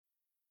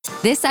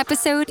This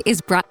episode is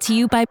brought to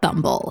you by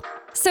Bumble.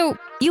 So,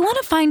 you want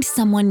to find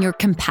someone you're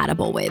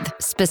compatible with,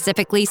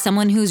 specifically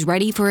someone who's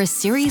ready for a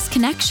serious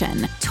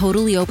connection,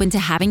 totally open to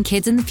having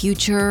kids in the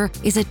future,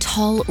 is a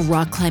tall,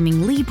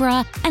 rock-climbing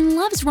Libra, and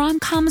loves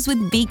rom-coms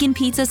with vegan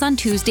pizzas on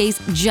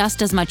Tuesdays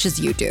just as much as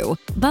you do.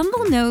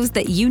 Bumble knows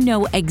that you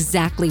know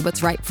exactly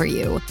what's right for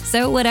you.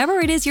 So whatever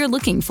it is you're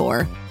looking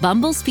for,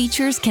 Bumble's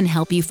features can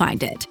help you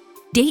find it.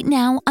 Date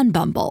now on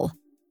Bumble.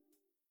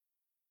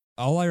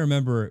 All I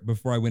remember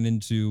before I went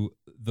into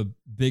the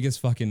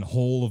biggest fucking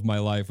hole of my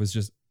life was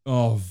just,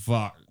 oh,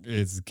 fuck,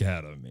 it's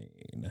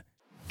ketamine.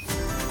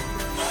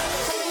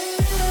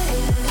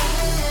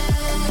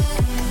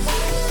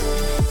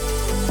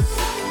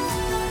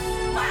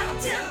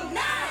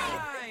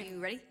 You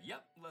ready?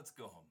 Yep, let's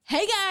go home.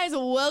 Hey guys,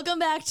 welcome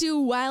back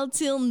to Wild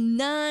Till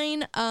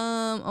 9.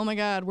 Oh my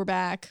god, we're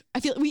back.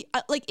 I feel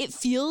it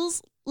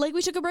feels like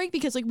we took a break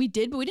because we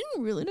did, but we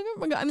didn't really take a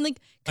break. I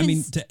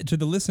mean, to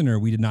the listener,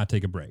 we did not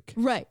take a break.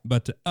 Right.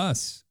 But to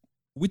us,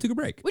 we took a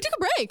break. We took a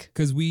break.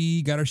 Because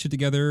we got our shit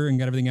together and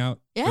got everything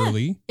out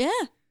early. Yeah.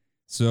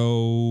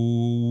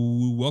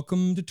 So,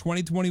 welcome to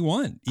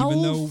 2021.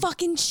 Even though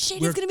fucking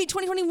shit, it's going to be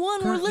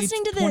 2021. We're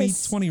listening to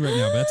this. 2020 right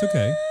now, but that's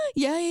okay.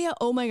 Yeah.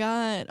 Oh my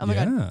god.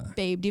 God.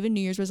 Babe, do you have a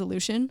New Year's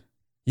resolution?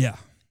 Yeah.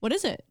 What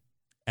is it?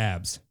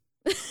 Abs.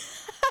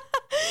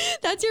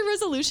 That's your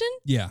resolution?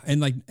 Yeah.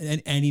 And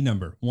any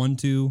number. 1,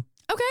 2.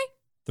 Okay.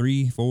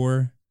 3,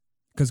 4.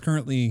 Because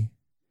currently,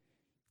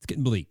 it's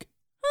getting bleak.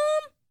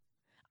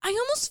 I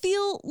almost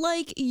feel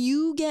like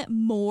you get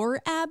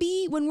more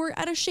Abby when we're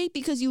out of shape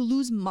because you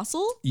lose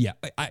muscle. Yeah.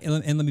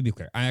 And let me be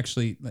clear. I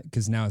actually,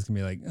 because now it's going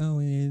to be like,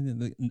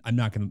 I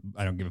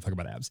don't give a fuck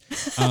about abs.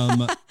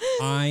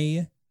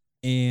 I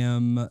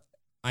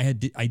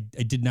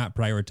did not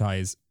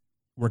prioritize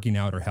working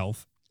out or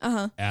health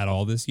at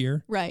all this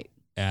year. Right.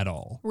 At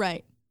all.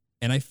 Right.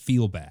 And I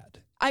feel bad.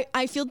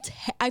 I feel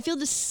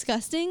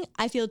disgusting.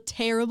 I feel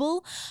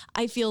terrible.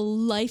 I feel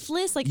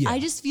lifeless. I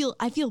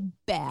feel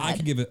bad. I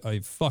could give it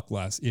a fuck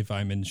less if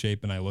I'm in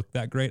shape and I look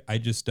that great. I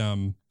just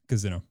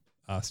because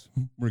us,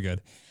 we're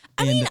good.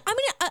 I mean,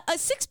 a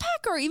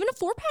 6-pack or even a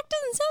 4-pack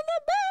doesn't sound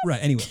that bad.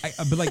 Right. Anyway,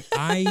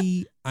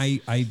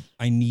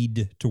 I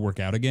need to work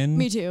out again.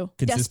 Me too.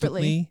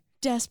 Consistently.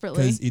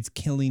 Desperately. Because it's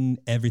killing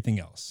everything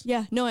else.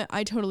 Yeah, no,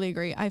 I totally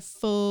agree. I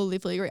fully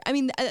agree. I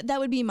mean, that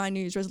would be my New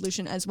Year's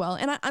resolution as well.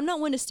 And I'm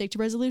not one to stick to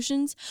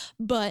resolutions,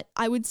 but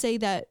I would say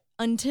that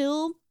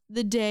until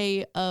the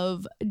day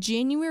of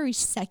January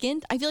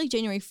 2nd, I feel like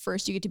January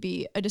 1st, you get to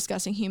be a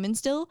disgusting human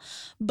still.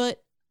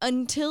 But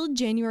until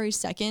January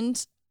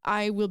 2nd,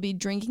 I will be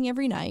drinking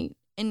every night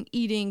and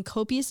eating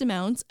copious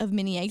amounts of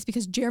mini eggs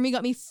because Jeremy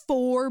got me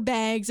 4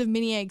 bags of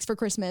mini eggs for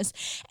Christmas.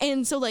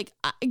 And so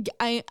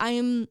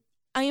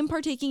I am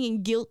partaking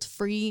in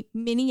guilt-free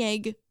mini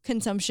egg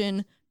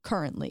consumption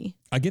currently.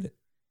 I get it.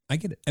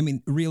 I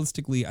mean,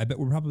 realistically, I bet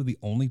we're probably the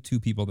only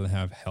 2 people that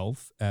have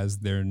health as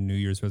their New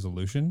Year's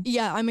resolution.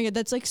 Yeah, I mean,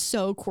 that's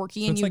so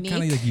quirky and unique. It's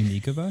kind of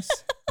unique of us.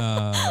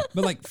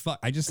 But fuck,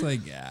 I just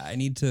I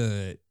need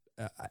to,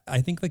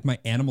 I think my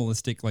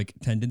animalistic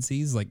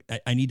tendencies,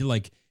 I need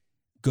to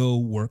go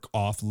work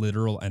off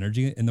literal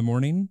energy in the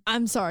morning.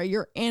 I'm sorry,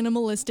 your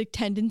animalistic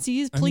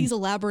tendencies? Please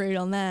elaborate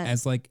on that.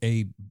 As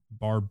a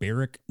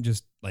barbaric,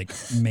 just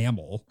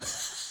mammal.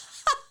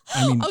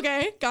 I mean,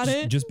 okay, got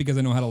it. Just because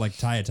I know how to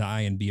tie a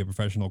tie and be a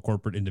professional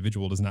corporate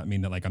individual does not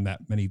mean that I'm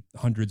that many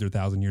hundreds or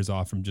 1,000 years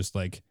off from just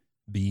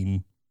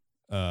being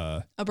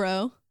a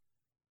bro.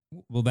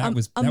 Well, that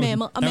was 10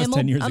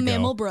 years ago. A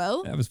mammal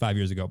bro. That was 5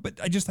 years ago. But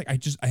I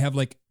have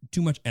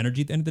too much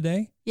energy at the end of the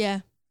day.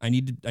 Yeah. I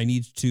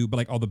need to,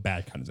 but all the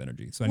bad kinds of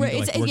energy. So I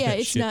need to work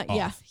that shit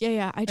off.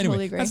 Yeah. I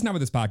totally agree. That's not what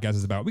this podcast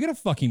is about.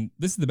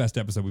 This is the best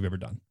episode we've ever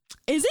done.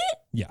 Is it?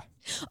 Yeah.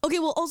 Okay,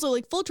 well, also,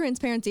 full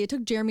transparency, it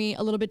took Jeremy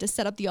a little bit to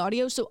set up the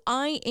audio, so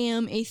I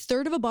am a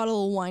third of a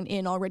bottle of wine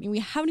in already. We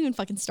haven't even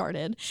fucking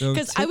started.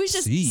 Because I was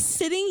just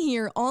sitting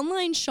here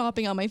online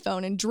shopping on my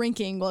phone and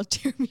drinking while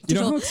Jeremy did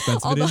how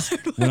expensive it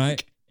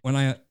is when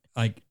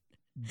I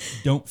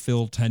don't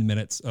fill 10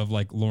 minutes of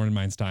Lauren and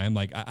mine's time.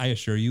 I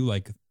assure you,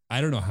 I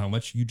don't know how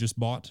much you just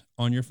bought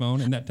on your phone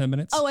in that 10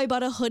 minutes. Oh, I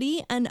bought a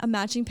hoodie and a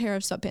matching pair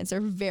of sweatpants.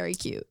 They're very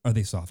cute. Are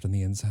they soft on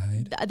the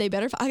inside? They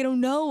better. I don't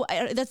know.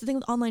 That's the thing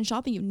with online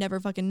shopping. You never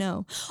fucking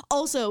know.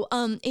 Also,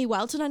 a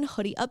Wild Till 9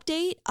 hoodie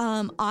update.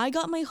 I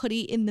got my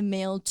hoodie in the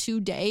mail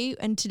today,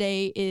 and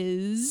today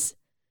is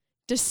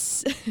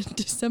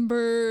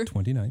December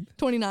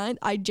 29th.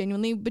 I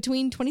genuinely,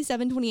 between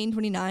 27, 28, and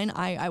 29,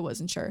 I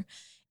wasn't sure.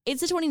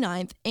 It's the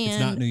 29th, and it's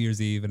not New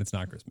Year's Eve and it's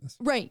not Christmas.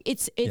 Right.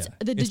 It's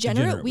the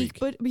degenerate week.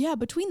 But yeah,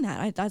 between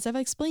that, as I've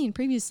explained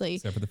previously.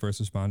 Except for the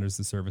first responders,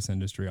 the service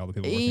industry, all the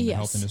people working in the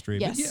health industry.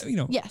 Yes.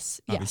 But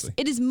yes. Obviously.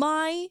 It is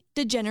my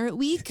degenerate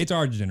week. It's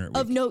our degenerate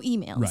week. Of no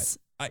emails.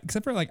 Right.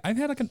 Except for I've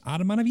had an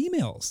odd amount of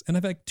emails, and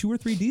I've had 2 or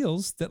 3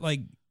 deals that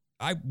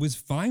I was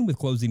fine with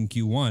closing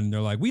Q1.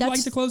 They're we'd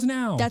like to close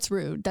now. That's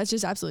rude. That's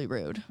just absolutely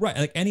rude.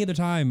 Right. Any other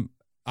time,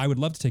 I would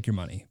love to take your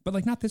money, but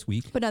like not this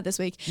week. But not this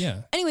week.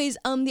 Yeah. Anyways,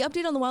 the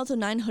update on the Wild Till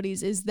 9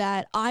 hoodies is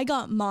that I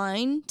got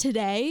mine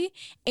today,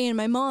 and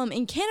my mom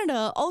in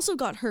Canada also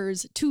got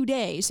hers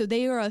today. So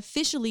they are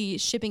officially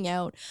shipping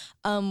out.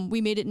 We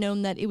made it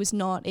known that it was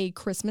not a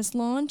Christmas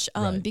launch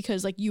Right.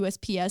 because like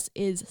USPS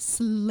is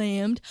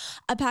slammed.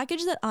 A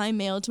package that I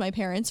mailed to my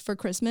parents for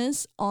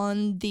Christmas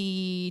on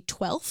the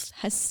 12th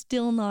has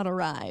still not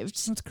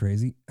arrived. That's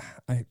crazy.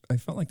 I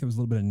felt like there was a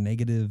little bit of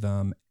negative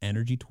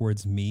energy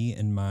towards me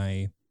and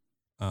my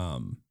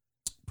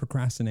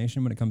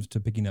procrastination when it comes to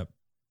picking up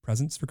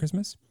presents for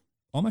Christmas.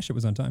 All my shit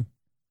was on time.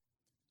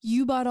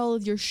 You bought all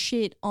of your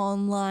shit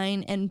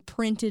online and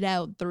printed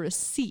out the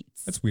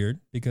receipts. That's weird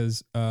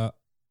because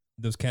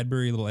those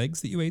Cadbury little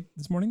eggs that you ate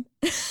this morning,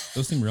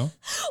 those seem real.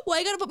 Well,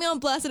 you gotta put me on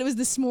blast that it was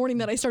this morning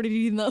that I started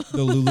eating them. The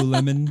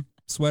Lululemon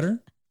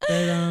sweater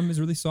that is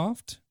really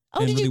soft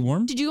and really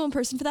warm. Did you go in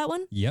person for that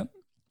one? Yep.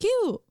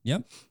 Cute.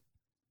 Yep.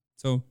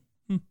 So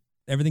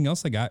everything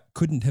else I got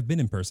couldn't have been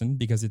in person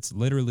because it's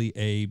literally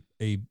a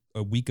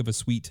week of a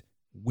suite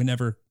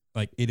whenever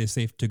like it is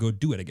safe to go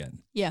do it again.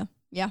 Yeah.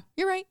 Yeah,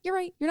 you're right.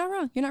 You're not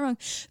wrong.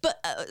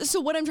 But so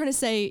what I'm trying to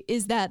say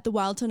is that the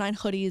Wild Till 9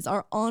 hoodies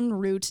are en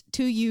route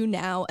to you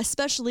now,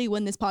 especially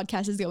when this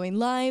podcast is going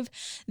live.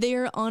 They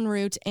are en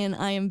route, and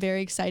I am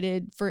very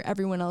excited for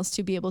everyone else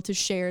to be able to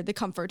share the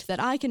comfort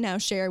that I can now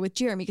share with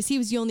Jeremy, because he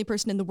was the only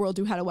person in the world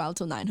who had a Wild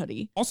Till 9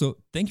 hoodie. Also,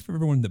 thank you for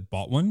everyone that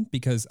bought one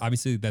because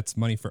obviously that's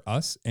money for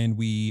us. And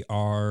we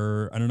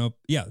are, I don't know,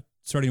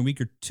 starting a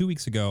week or 2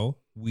 weeks ago,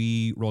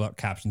 we rolled out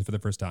captions for the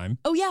first time.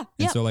 Oh, yeah.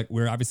 And so like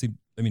we're obviously,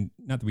 I mean,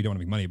 not that we don't want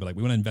to make money, but like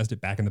we want to invest it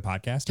back in the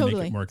podcast to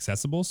make it more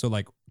accessible. So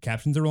like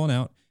captions are rolling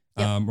out.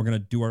 Yep.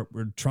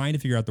 We're trying to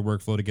figure out the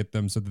workflow to get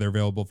them so that they're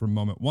available from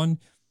moment one.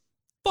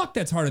 Fuck,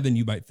 that's harder than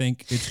you might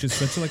think. It's just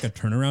such like a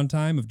turnaround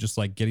time of just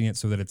like getting it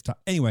so that it's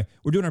anyway,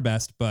 we're doing our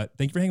best, but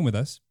thank you for hanging with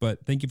us.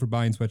 But thank you for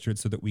buying sweatshirts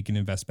so that we can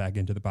invest back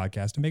into the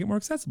podcast and make it more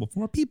accessible for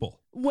more people.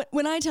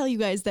 When I tell you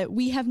guys that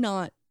we have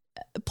not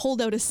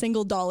pulled out a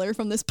single dollar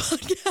from this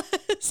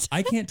podcast.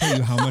 I can't tell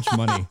you how much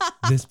money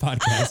this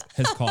podcast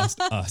has cost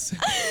us.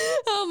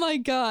 Oh my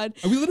God.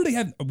 We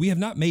have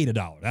not made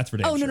 $1. That's for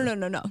damn sure.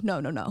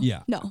 No.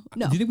 Yeah. No.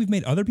 Do you think we've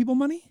made other people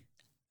money?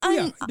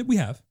 Yeah, we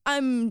have.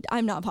 I'm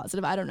not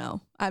positive. I don't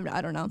know.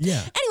 I don't know.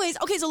 Yeah. Anyways,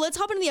 okay, so let's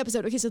hop into the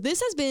episode. Okay, so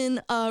this has been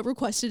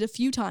requested a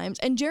few times,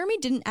 and Jeremy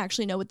didn't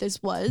actually know what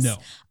this was. No.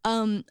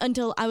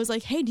 Until I was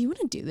like, hey, do you want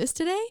to do this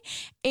today?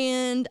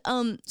 And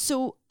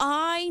so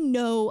I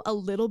know a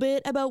little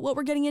bit about what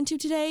we're getting into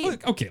today.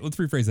 Okay, let's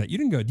rephrase that. You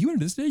didn't go, do you want to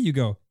do this today? You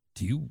go,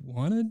 do you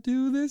want to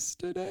do this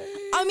today?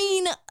 I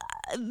mean,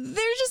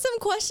 there's just some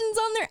questions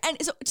on there.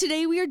 And so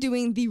today we are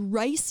doing the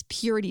rice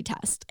purity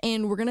test,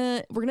 and we're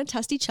gonna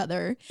test each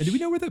other. And do we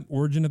know where the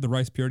origin of the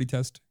rice purity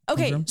test comes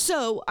Okay, from?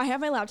 so I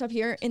have my laptop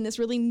here in this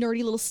really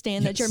nerdy little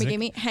stand that Jeremy gave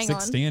me. Hang on.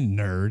 Stand,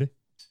 nerd.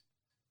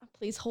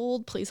 Please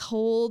hold.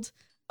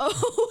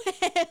 Oh,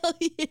 hell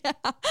yeah.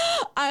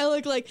 I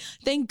look like,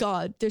 thank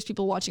God there's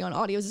people watching on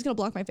audio. Is this going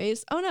to block my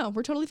face? Oh no,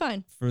 we're totally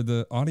fine. For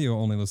the audio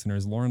only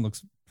listeners, Lauren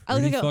looks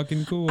pretty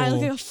fucking cool. I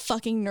look like a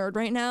fucking nerd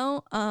right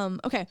now.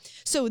 Okay,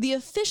 so the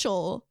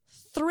official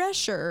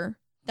Thresher,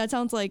 that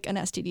sounds like an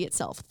STD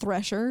itself,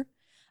 Thresher,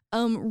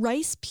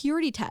 rice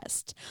purity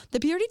test. The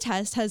purity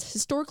test has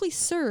historically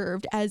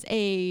served as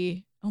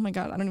a, oh my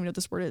God, I don't even know what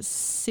this word is,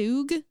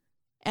 SEGUE,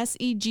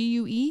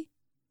 S-E-G-U-E?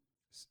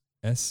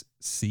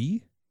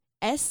 S-C?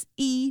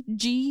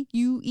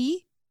 S-E-G-U-E?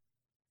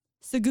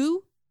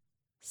 SEGUE?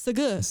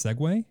 SEGUE. A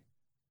segue?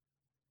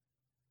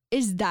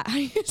 Is that how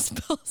you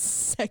spell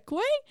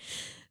Segway?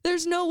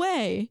 There's no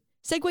way.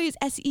 Segway is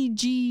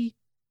S-E-G-W-A-Y,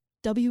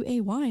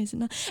 is it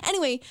not?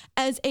 Anyway,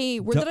 as a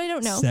word that I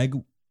don't know.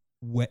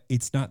 Segway.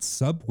 It's not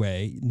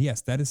Subway. Yes,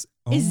 that is.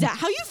 Oh. Is that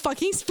how you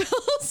fucking spell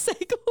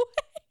Segway?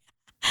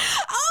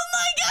 Oh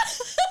my God.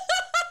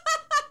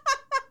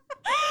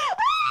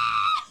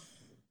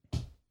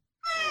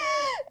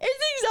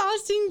 It's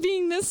exhausting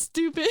being this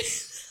stupid.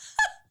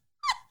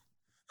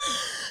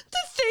 To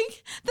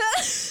think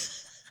that.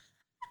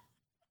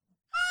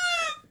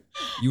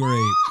 You are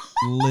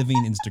a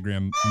living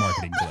Instagram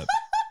marketing clip.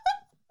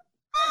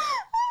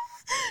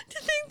 To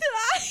think that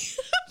I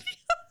have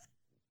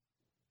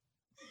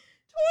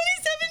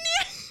 27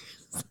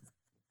 years.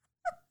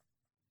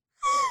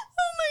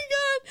 Oh my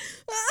God.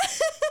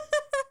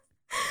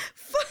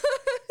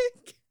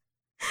 Fuck.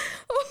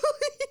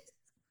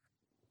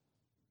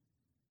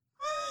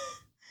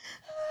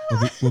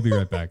 We'll be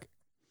right back.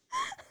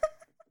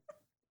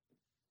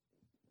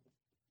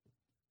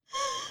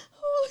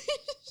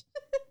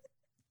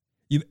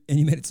 You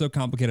made it so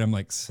complicated. I'm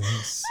like, just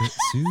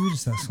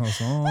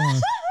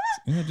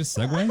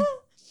segue.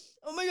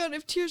 Oh my God, I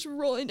have tears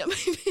rolling down my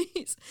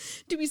face.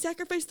 Did we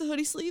sacrifice the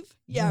hoodie sleeve?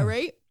 Yeah,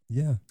 right?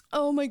 Yeah.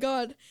 Oh my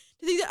God.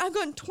 To think that I've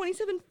gotten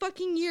 27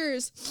 fucking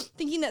years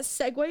thinking that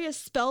Segway is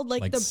spelled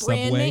like the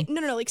brand Subway? name.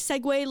 No, like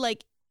Segway,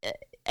 like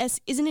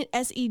isn't it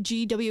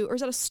S-E-G-W, or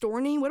is that a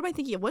store name? What am I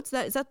thinking of? What's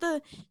that? Is that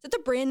the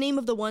brand name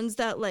of the ones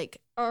that like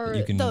are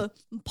the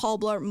Paul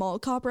Blart Mall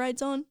Cop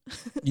rides on?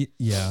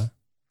 Yeah.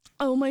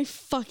 Oh my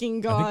fucking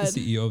God. I think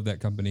the CEO of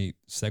that company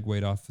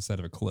segued off the side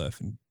of a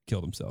cliff and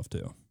killed himself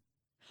too.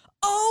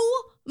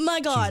 Oh my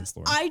God. Jesus,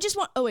 Lauren. I just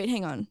want, oh wait,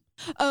 hang on.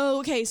 Oh,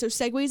 okay. So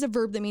segue is a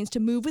verb that means to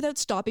move without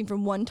stopping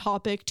from one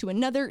topic to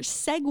another.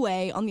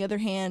 Segue, on the other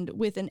hand,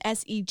 with an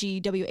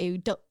SEGWAY,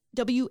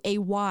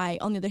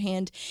 on the other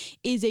hand,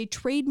 is a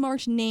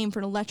trademarked name for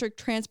an electric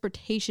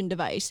transportation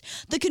device.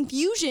 The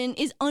confusion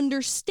is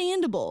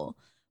understandable.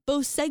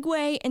 Both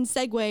Segway and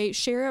Segway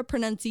share a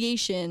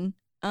pronunciation,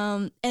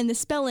 and the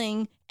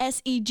spelling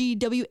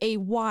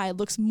SEGWAY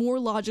looks more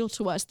logical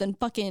to us than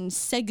fucking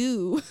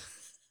Segu.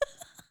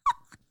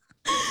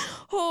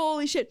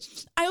 Holy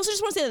shit. I also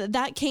just want to say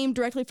that came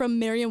directly from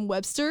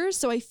Merriam-Webster.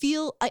 So I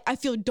feel,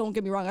 don't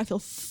get me wrong, I feel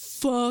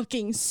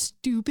fucking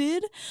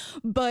stupid.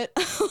 But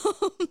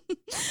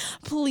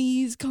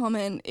please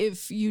comment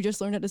if you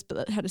just learned how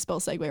to spell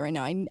segue right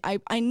now.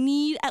 I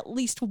need at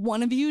least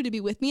one of you to be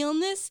with me on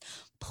this.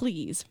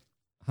 Please.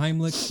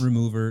 Heimlich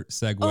remover,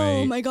 segue.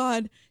 Oh my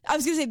God. I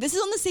was going to say, this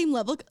is on the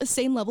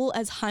same level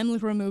as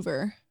Heimlich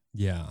remover.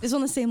 Yeah. This is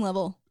on the same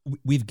level.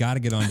 We've got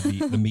to get on to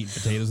the meat and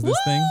potatoes of this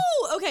thing.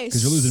 Okay.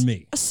 Because you're losing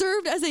me.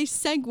 Served as a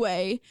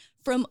segue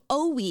from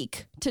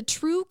O-Week to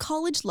true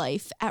college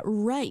life at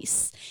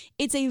Rice.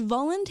 It's a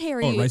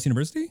voluntary. Oh, Rice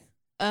University?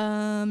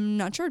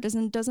 Not sure.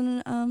 Doesn't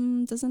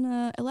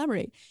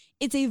elaborate.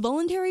 It's a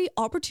voluntary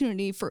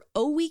opportunity for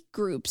O-Week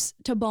groups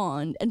to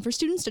bond and for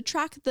students to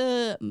track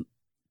the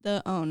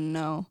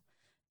maturation.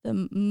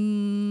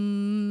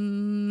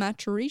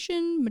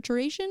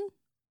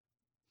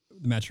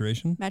 The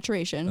maturation?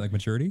 Like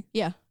maturity?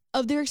 Yeah.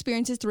 Of their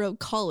experiences throughout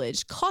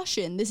college.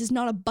 Caution, this is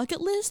not a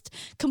bucket list.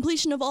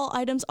 Completion of all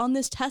items on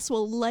this test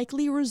will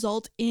likely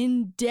result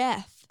in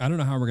death. I don't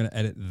know how we're going to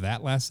edit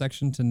that last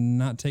section to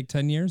not take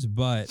 10 years,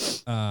 but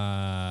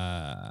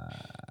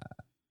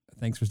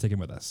thanks for sticking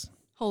with us.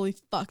 Holy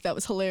fuck, that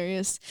was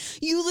hilarious.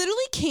 You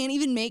literally can't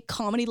even make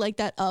comedy like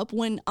that up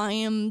when I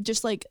am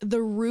just like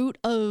the root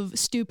of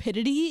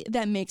stupidity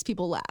that makes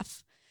people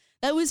laugh.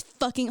 That was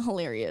fucking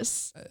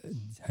hilarious.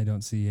 I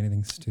don't see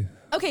anything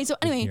Okay, so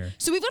anyway, here.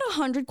 so we've got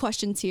 100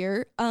 questions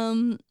here.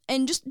 And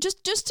just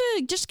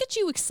to get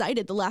you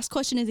excited, the last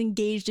question is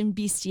engaged in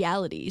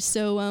bestiality.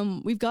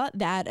 So we've got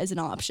that as an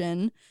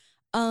option.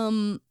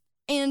 And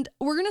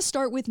we're gonna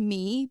start with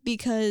me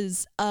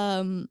because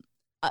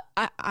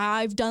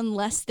I've done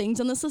less things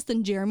on this list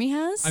than Jeremy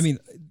has. I mean,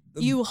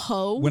 you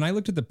hoe. When I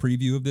looked at the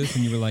preview of this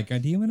and you were like,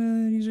 do you want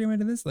to use your mind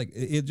to this? Like,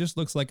 it just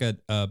looks like a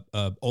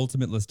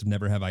ultimate list of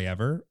never have I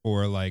ever,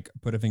 or like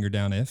put a finger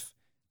down if.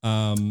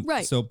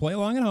 Right. So play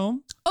along at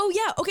home. Oh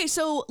yeah. Okay.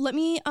 So let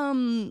me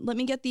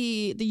get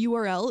the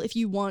URL if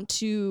you want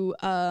to.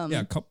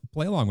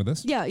 Play along with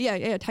us.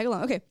 Yeah. Tag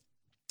along. Okay.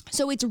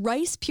 So it's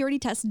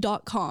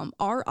ricepuritytest.com,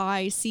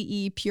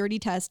 RICE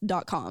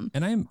puritytest.com.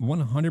 And I am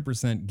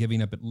 100%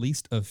 giving up at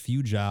least a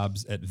few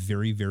jobs at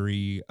very,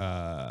 very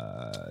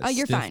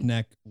stiff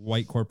neck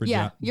white corporate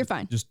jobs. Yeah, you're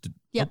fine.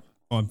 Yep.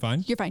 Oh, I'm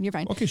fine? You're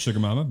fine. Okay, sugar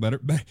mama. Better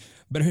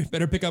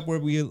pick up where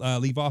we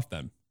leave off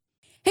then.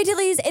 Hey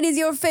Tillies, it is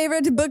your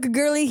favorite book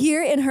girly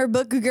here in her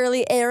book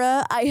girly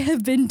era. I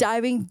have been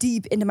diving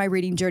deep into my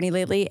reading journey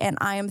lately, and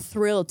I am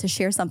thrilled to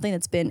share something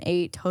that's been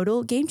a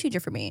total game changer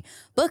for me.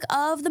 Book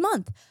of the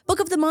Month. Book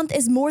of the Month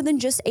is more than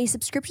just a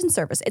subscription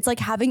service. It's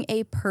like having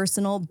a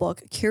personal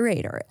book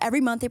curator.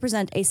 Every month they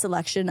present a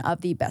selection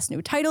of the best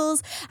new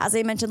titles. As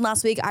I mentioned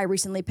last week, I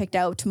recently picked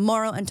out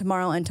Tomorrow and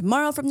Tomorrow and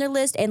Tomorrow from their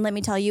list, and let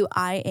me tell you,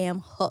 I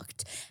am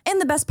hooked. And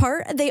the best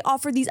part, they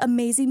offer these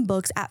amazing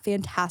books at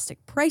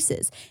fantastic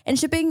prices. And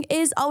shipping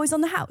is always on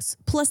the house.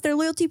 Plus, their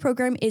loyalty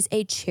program is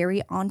a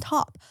cherry on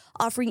top,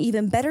 offering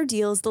even better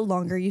deals the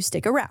longer you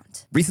stick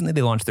around. Recently,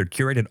 they launched their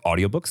curated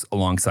audiobooks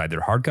alongside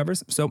their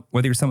hardcovers, so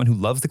whether you're someone who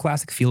loves the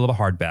classic feel of a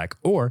hardback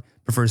or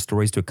prefers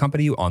stories to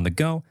accompany you on the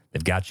go,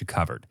 they've got you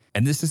covered.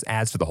 And this just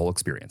adds to the whole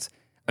experience.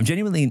 I'm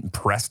genuinely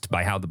impressed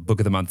by how the Book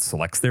of the Month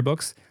selects their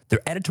books. Their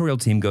editorial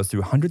team goes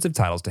through hundreds of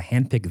titles to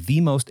handpick the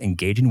most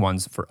engaging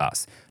ones for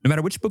us. No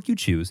matter which book you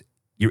choose,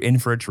 you're in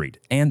for a treat,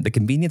 and the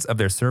convenience of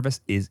their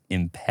service is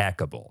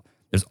impeccable.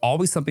 There's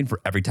always something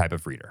for every type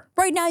of reader.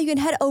 Right now, you can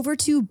head over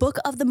to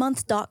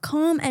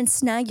bookofthemonth.com and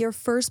snag your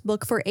first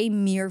book for a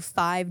mere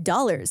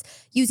 $5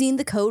 using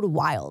the code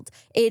WILD.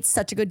 It's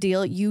such a good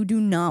deal. You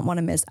do not want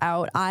to miss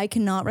out. I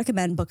cannot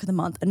recommend Book of the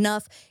Month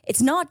enough.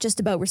 It's not just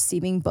about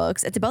receiving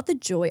books. It's about the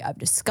joy of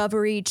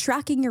discovery,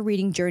 tracking your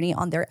reading journey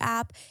on their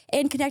app,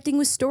 and connecting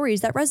with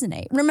stories that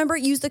resonate. Remember,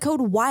 use the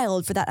code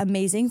WILD for that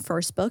amazing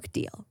first book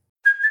deal.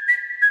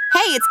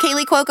 Hey, it's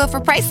Kaylee Cuoco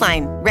for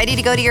Priceline. Ready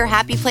to go to your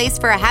happy place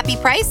for a happy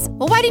price?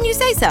 Well, why didn't you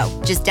say so?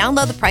 Just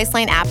download the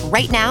Priceline app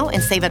right now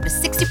and save up to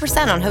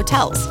 60% on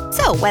hotels.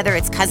 So whether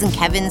it's Cousin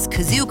Kevin's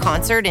Kazoo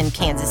Concert in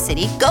Kansas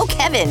City, go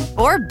Kevin,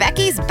 or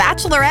Becky's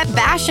Bachelorette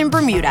Bash in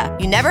Bermuda,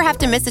 you never have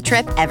to miss a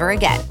trip ever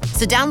again.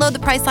 So download the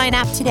Priceline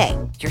app today.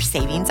 Your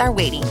savings are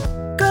waiting.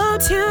 Go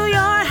to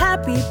your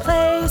happy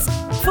place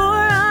for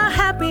a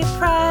happy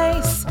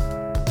price.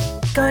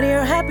 Go to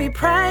your happy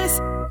price,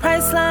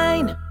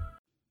 Priceline.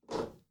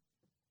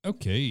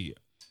 Okay.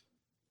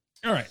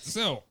 All right,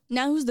 so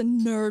Now who's the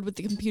nerd with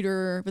the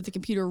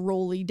computer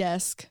rolly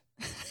desk?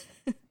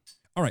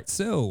 all right,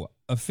 so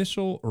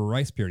official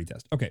rice purity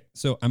test. Okay,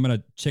 so I'm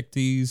gonna check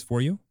these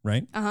for you,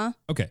 right? Uh-huh.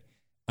 Okay.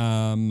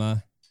 I'm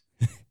a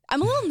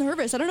little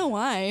nervous. I don't know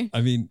why.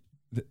 I mean,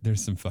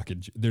 there's some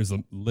fucking there's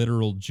a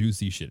literal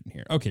juicy shit in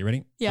here. Okay,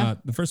 ready? Yeah.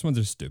 The first ones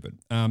are stupid.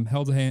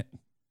 Held a hand.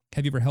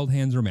 Have you ever held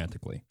hands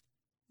romantically?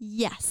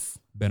 Yes.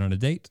 Been on a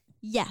date?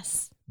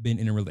 Yes. Been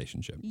in a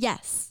relationship?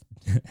 Yes.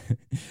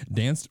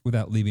 Danced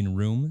without leaving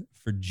room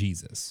for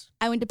Jesus?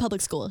 I went to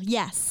public school.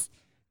 Yes.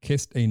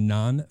 Kissed a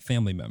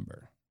non-family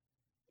member?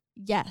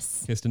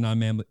 Yes. Kissed a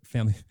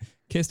non-family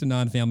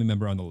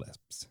member on the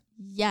lips?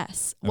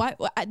 Yes. Okay.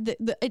 Why?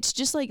 It's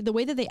just like the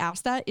way that they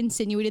asked that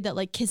insinuated that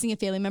like kissing a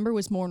family member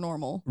was more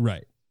normal.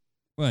 Right.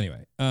 Well,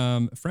 anyway,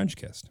 French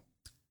kissed?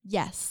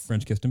 Yes.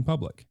 French kissed in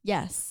public?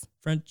 Yes.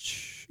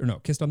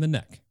 Kissed on the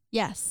neck?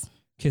 Yes.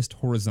 Kissed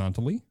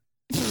horizontally?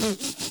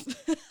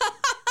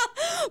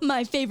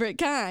 My favorite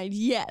kind.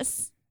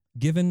 Yes.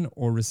 Given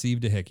or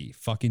received a hickey?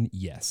 Fucking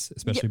yes,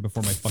 especially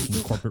before my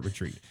fucking corporate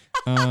retreat.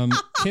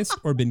 Kissed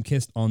or been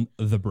kissed on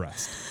the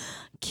breast?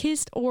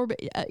 Kissed or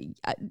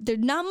there's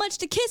not much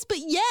to kiss, but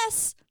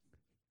yes.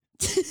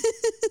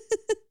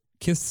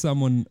 Kissed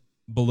someone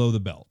below the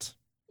belt?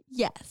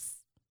 Yes.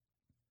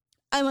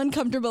 I'm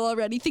uncomfortable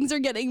already. Things are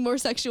getting more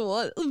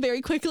sexual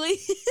very quickly.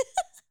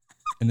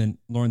 And then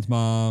Lauren's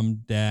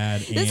mom,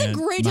 dad, This is a aunt,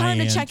 great my time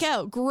to aunt. check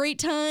out. Great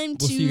time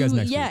to We'll see you guys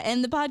next week.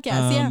 end the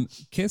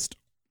podcast. Kissed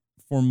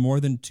for more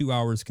than 2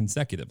 hours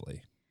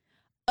consecutively?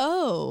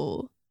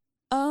 Oh.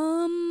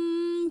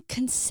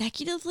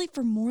 Consecutively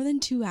for more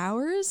than 2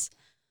 hours?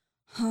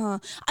 Huh.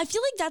 I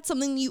feel like that's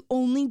something you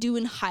only do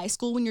in high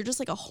school when you're just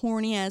like a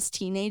horny ass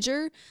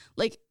teenager.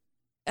 Like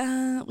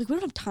we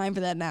don't have time for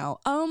that now.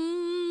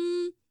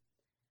 I'm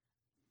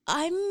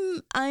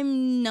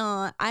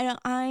not.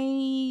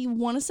 I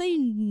want to say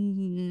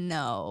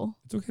no.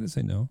 It's okay to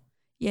say no.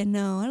 Yeah,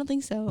 no, I don't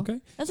think so.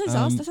 Okay. That's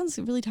exhausting. That sounds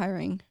really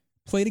tiring.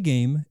 Played a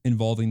game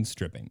involving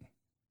stripping?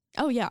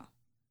 Oh yeah.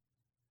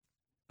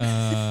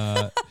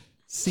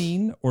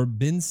 Seen or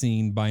been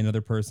seen by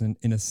another person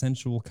in a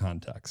sensual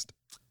context?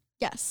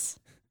 Yes.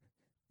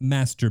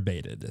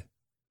 Masturbated?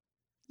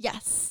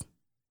 Yes.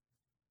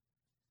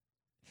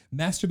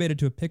 Masturbated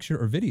to a picture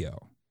or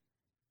video?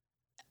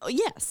 Oh,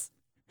 yes.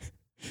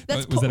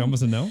 Was that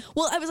almost a no?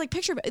 Well, I was like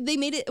picture. They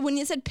made it when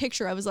you said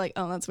picture. I was like,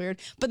 oh, that's weird.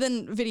 But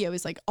then video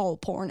is like all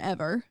porn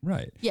ever.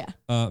 Right. Yeah.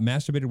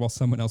 Masturbated while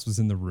someone else was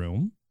in the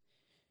room?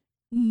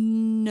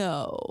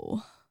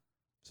 No.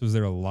 So is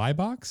there a lie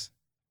box?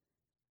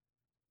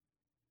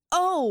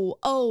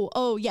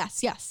 Oh,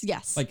 yes.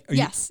 Like,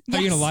 yes. How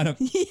are you going to line up?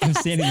 Yes. I'm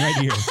standing right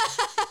here.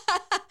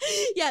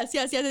 yes.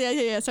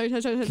 Sorry.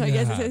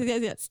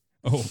 Yes.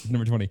 Oh,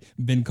 number 20.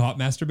 Been caught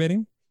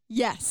masturbating?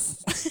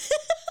 Yes.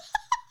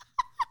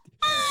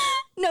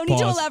 No need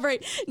to Pause.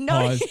 elaborate. No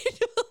Pause. need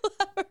to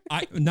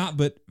elaborate.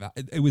 But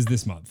it was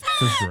this month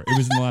for sure. It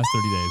was in the last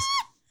 30 days.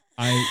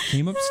 I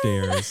came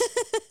upstairs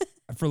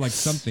for like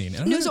something.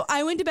 And No, so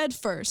I went to bed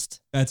first.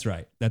 That's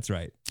right.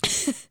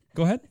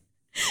 Go ahead.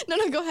 No,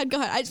 go ahead.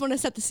 I just want to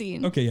set the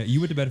scene. Okay, yeah, you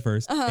went to bed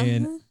first,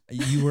 and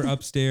you were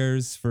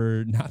upstairs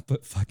for not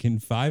but fucking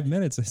 5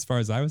 minutes as far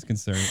as I was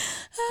concerned.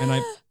 And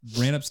I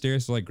ran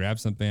upstairs to like grab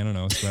something, I don't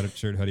know, sweater,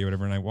 shirt, hoodie,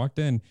 whatever, and I walked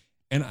in,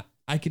 and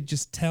I could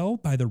just tell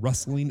by the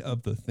rustling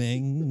of the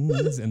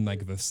things and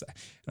like the,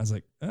 I was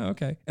like, oh,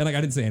 okay. And like, I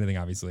didn't say anything,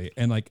 obviously,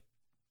 and like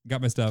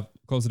got my stuff,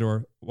 closed the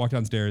door, walked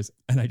downstairs,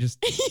 and I just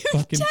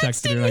fucking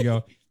texted her, and I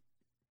go,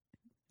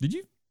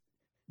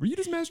 were you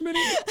just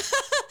masturbating?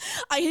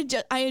 I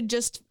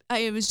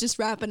was just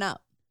wrapping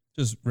up.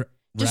 Just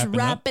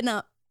wrapping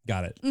up.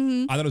 Got it.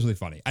 Mm-hmm. I thought it was really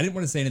funny. I didn't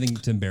want to say anything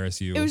to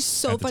embarrass you. It was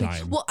so at the funny.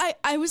 time. Well,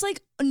 I was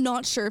like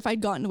not sure if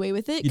I'd gotten away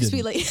with it because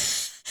we like,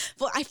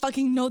 well, I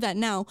fucking know that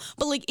now.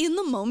 But like in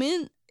the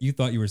moment, you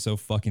thought you were so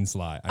fucking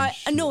sly.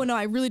 No,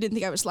 I really didn't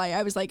think I was sly.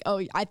 I was like,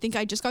 oh, I think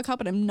I just got caught,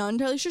 but I'm not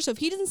entirely sure. So if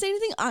he doesn't say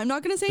anything, I'm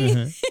not going to say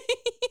anything.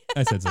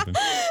 I said something.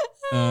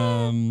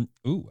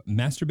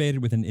 Masturbated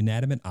with an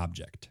inanimate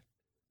object.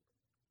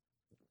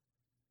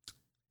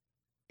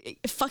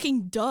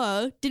 Fucking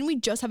duh. Didn't we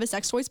just have a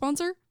sex toy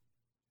sponsor?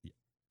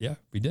 Yeah,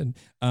 we did.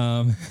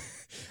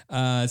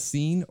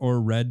 Seen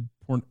or read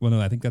porn. Well, no,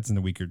 I think that's in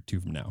a week or two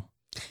from now.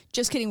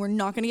 Just kidding. We're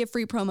not going to get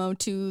free promo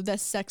to the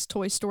sex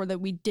toy store that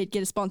we did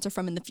get a sponsor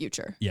from in the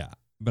future. Yeah,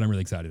 but I'm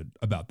really excited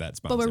about that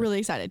sponsor. But we're really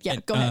excited. Yeah,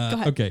 go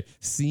ahead. Okay.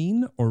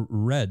 Seen or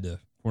read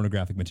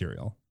pornographic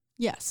material?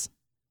 Yes.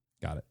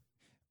 Got it.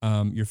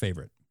 Your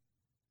favorite.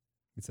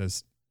 It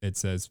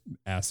says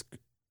ask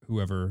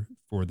whoever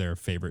for their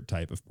favorite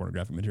type of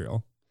pornographic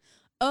material.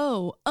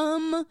 Oh,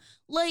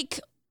 like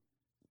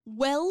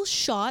well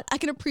shot. I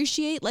can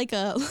appreciate like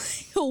a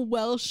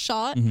well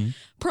shot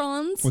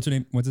prawns. What's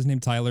his name?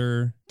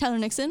 Tyler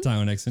Nixon.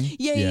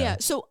 Yeah.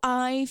 So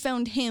I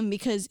found him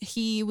because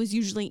he was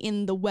usually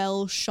in the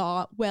well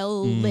shot,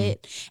 well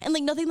lit, and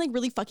like nothing like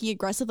really fucking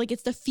aggressive. Like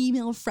it's the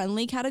female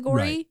friendly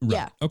category. Right.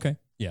 Yeah. Okay.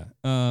 Yeah.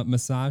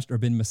 Massaged or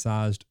been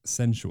massaged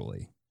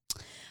sensually?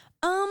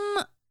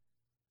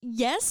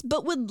 yes,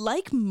 but would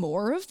like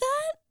more of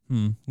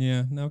that.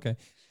 Yeah. No, okay.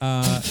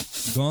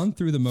 Gone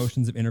through the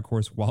motions of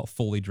intercourse while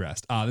fully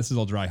dressed. This is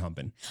all dry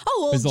humping. Oh,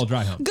 well, this is all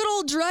dry hump. Good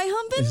old dry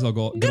humping. This is all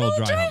good old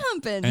dry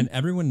humping. And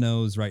everyone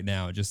knows right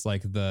now, just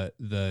like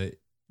the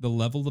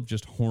level of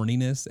just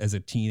horniness as a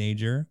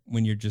teenager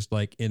when you're just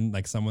like in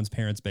like someone's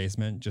parents'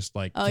 basement, just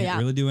like can't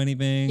really do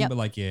anything, but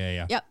like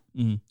yeah. Yep.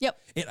 Mm-hmm.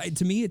 Yep.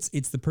 To me,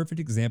 it's the perfect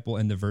example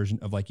and the version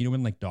of like, you know,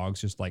 when like dogs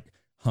just like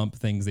hump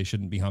things they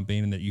shouldn't be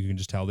humping and that you can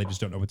just tell they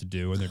just don't know what to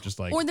do and they're just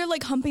like, or they're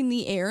like humping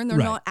the air and they're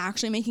not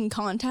actually making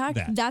contact.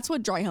 That's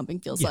what dry humping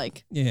feels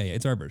like. Yeah.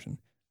 It's our version.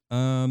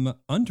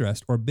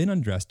 Undressed or been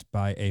undressed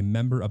by a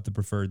member of the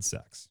preferred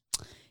sex.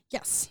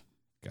 Yes.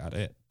 Got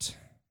it.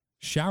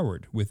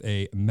 Showered with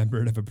a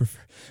member of a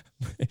preferred,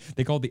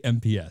 they call it the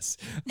MPS.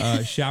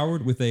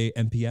 Showered with a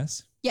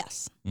MPS.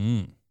 Yes.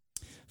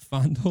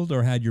 Fondled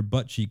or had your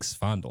butt cheeks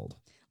fondled.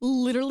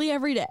 Literally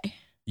every day.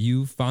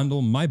 You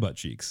fondle my butt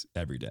cheeks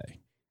every day.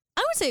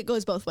 I would say it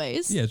goes both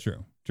ways. Yeah,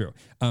 true.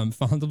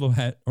 Fondled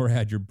or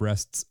had your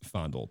breasts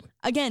fondled.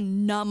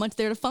 Again, not much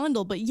there to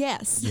fondle, but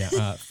yes.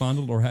 Yeah.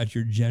 Fondled or had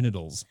your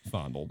genitals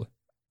fondled.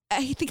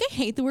 I think I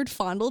hate the word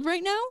fondled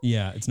right now.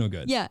 Yeah, it's no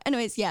good. Yeah.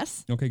 Anyways,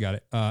 yes. Okay, got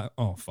it.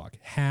 Oh, fuck.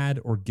 Had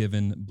or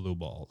given blue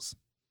balls.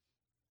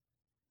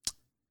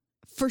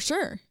 For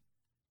sure.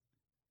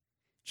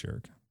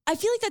 Jerk. I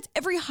feel like that's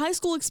every high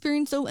school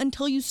experience though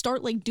until you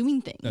start like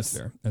doing things.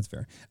 That's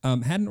fair.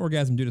 Had an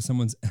orgasm due to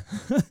someone's,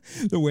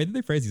 the way that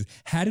they phrase these,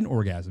 had an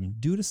orgasm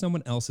due to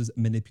someone else's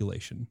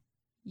manipulation.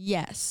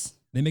 Yes.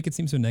 They make it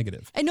seem so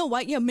negative. I know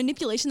why. Yeah,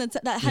 manipulation.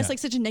 That has like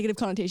such a negative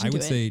connotation. I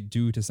would to it. say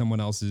due to someone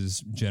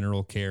else's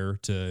general care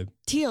to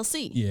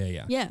TLC.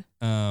 Yeah.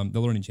 The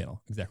Learning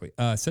Channel, exactly.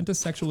 Sent a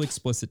sexually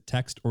explicit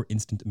text or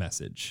instant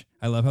message.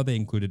 I love how they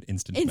included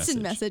instant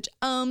message.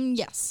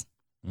 Yes.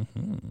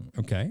 Mm-hmm.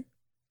 Okay.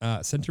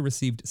 Sent or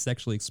received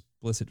sexually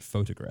explicit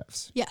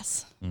photographs.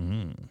 Yes.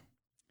 Mm-hmm.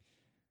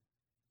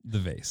 The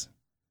vase.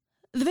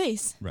 The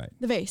vase. Right.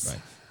 The vase.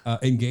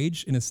 Right.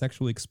 Engaged in a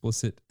sexually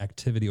explicit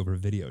activity over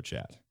video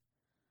chat.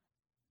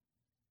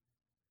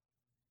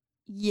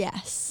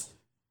 Yes.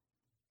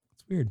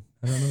 It's weird.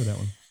 I don't know that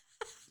one.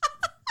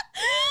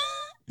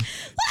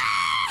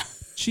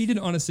 Cheated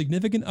on a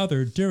significant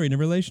other during a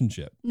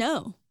relationship.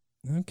 No.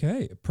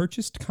 Okay.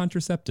 Purchased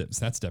contraceptives.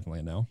 That's definitely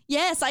a no.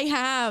 Yes, I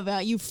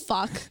have. You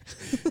fuck.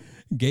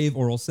 Gave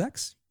oral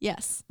sex.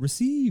 Yes.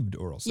 Received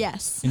oral sex.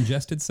 Yes.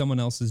 Ingested someone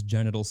else's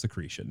genital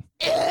secretion.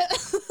 I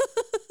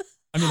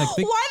mean, like, why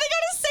they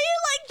gotta say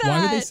it like that?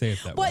 Why would they say it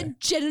that way? What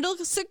genital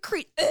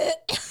secrete?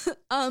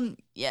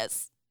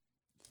 Yes.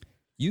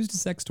 Used a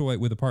sex toy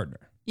with a partner.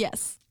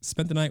 Yes.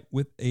 Spent the night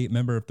with a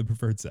member of the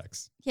preferred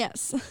sex.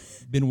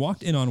 Yes. Been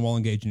walked in on while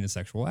engaging in a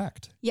sexual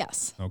act.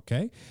 Yes.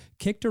 Okay.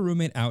 Kicked a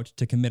roommate out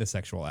to commit a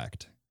sexual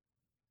act.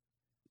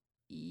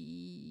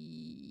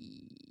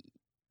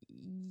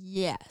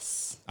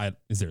 Yes.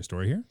 Is there a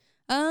story here?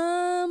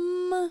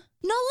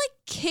 Not like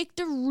kicked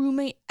a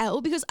roommate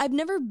out because I've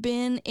never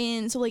been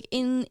in, so like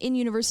in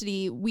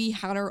university, we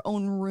had our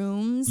own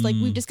rooms. Like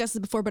we've discussed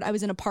this before, but I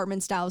was in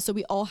apartment style. So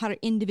we all had our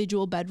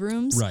individual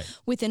bedrooms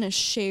within a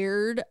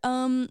shared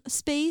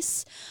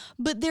space.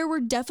 But there were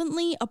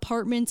definitely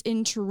apartments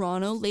in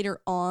Toronto later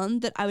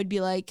on that I would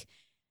be like,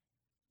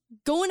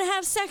 going to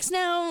have sex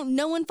now.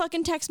 No one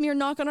fucking text me or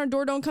knock on our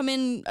door. Don't come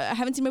in. I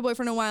haven't seen my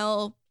boyfriend in a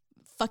while.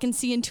 Fucking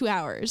see you in 2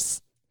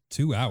 hours.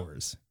 2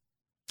 hours.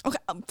 Okay.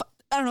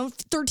 I don't know,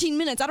 13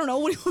 minutes. I don't know.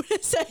 What do you want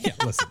to say? Yeah,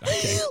 listen,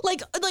 okay.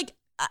 like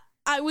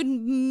I would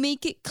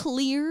make it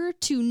clear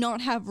to not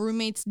have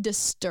roommates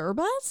disturb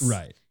us.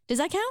 Right. Does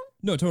that count?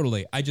 No,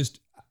 totally.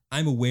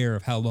 I'm aware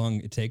of how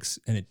long it takes,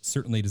 and it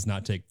certainly does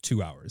not take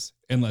 2 hours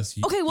unless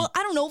you. Okay, well,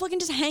 I don't know if I can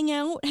just hang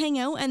out,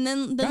 and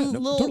then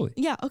totally.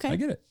 Yeah, okay. I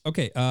get it.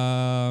 Okay.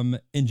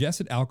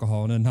 Ingested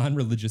alcohol in a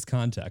non-religious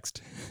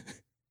context.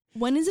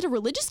 When is it a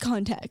religious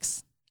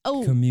context?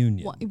 Oh,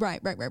 communion.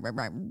 Right.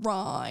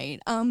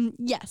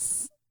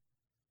 Yes.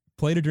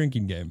 Played a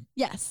drinking game.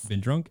 Yes.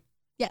 Been drunk.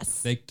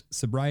 Yes. Faked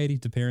sobriety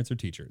to parents or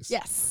teachers.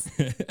 Yes.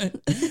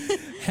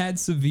 Had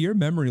severe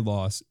memory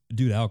loss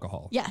due to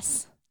alcohol.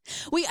 Yes.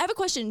 Wait, I have a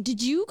question.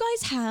 Did you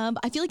guys have,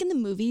 I feel like in the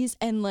movies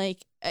and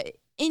like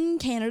in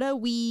Canada,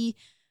 we,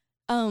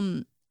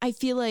 I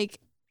feel like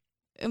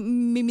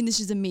maybe this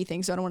is a me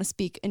thing, so I don't want to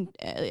speak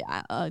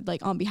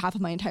like on behalf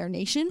of my entire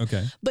nation.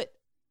 Okay. But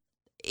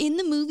in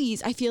the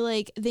movies, I feel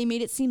like they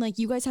made it seem like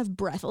you guys have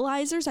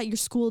breathalyzers at your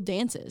school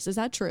dances. Is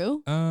that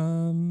true?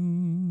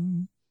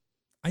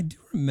 I do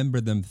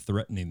remember them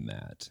threatening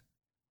that.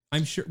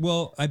 I'm sure.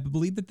 Well, I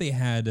believe that they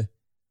had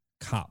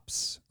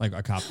cops, like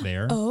a cop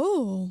there.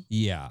 Oh.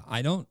 Yeah.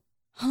 I'm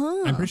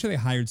pretty sure they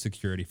hired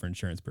security for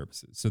insurance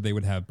purposes. So they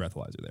would have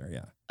breathalyzer there.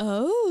 Yeah.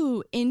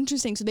 Oh,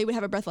 interesting. So they would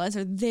have a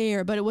breathalyzer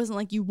there, but it wasn't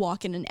like you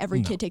walk in and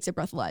every kid takes a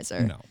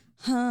breathalyzer. No.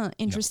 Huh.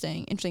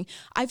 Interesting.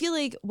 I feel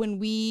like when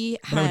we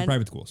had. But I went to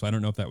private school, so I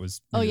don't know if that was.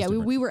 Oh yeah,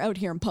 we were out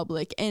here in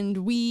public, and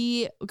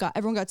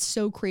everyone got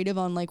so creative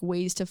on like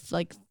ways to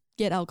like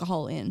get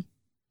alcohol in.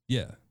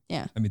 Yeah.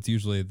 Yeah. I mean, it's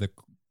usually the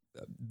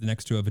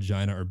next to a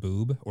vagina or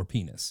boob or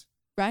penis.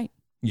 Right.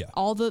 Yeah.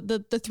 All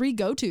the three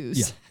go-tos.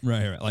 Yeah.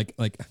 Right.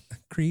 Like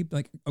creep,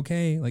 like,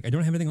 okay, like I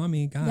don't have anything on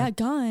me. God. Yeah,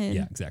 God.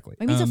 Yeah, exactly.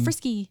 Maybe it's a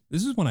frisky.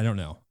 This is one I don't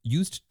know.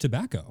 Used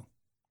tobacco.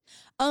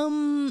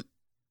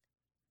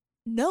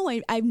 No,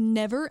 I've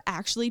never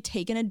actually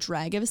taken a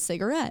drag of a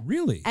cigarette.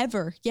 Really?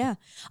 Ever. Yeah.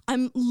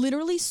 I'm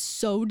literally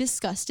so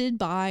disgusted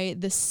by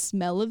the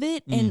smell of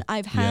it. And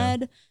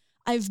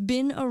I've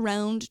been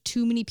around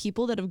too many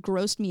people that have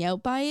grossed me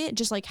out by it,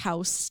 just like how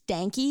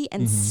stanky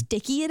and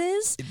sticky it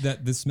is.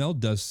 That the smell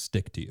does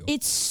stick to you.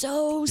 It's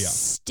so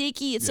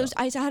sticky. It's so.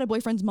 I had a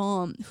boyfriend's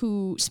mom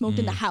who smoked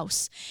in the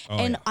house,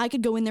 and I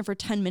could go in there for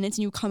 10 minutes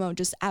and you come out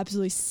just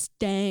absolutely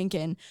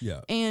stankin'.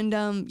 Yeah. And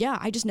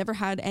I just never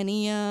had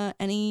any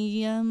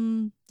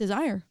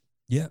desire.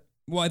 Yeah.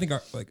 Well, I think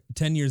like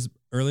 10 years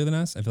earlier than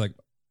us, I feel like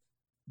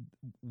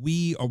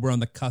we're on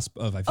the cusp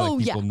of, I feel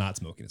like people not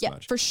smoking as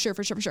much. For sure.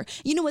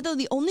 You know what though?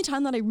 The only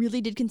time that I really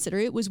did consider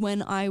it was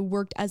when I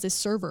worked as a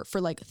server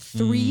for like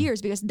 3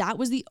 years, because that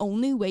was the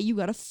only way you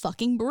got a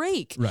fucking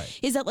break. Right.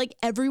 Is that like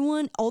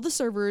everyone, all the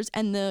servers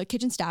and the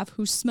kitchen staff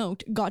who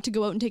smoked got to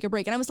go out and take a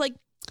break. And I was like,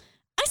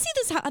 I see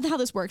this how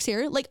this works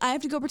here. Like I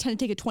have to go pretend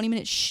to take a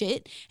 20-minute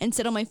shit and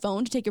sit on my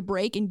phone to take a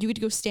break, and you get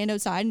to go stand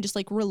outside and just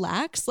like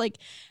relax. Like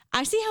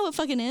I see how it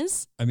fucking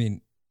is. I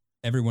mean,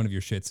 every one of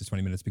your shits is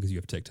 20 minutes because you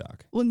have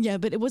TikTok. Well, yeah,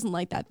 but it wasn't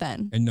like that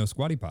then. And no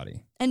squatty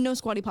potty.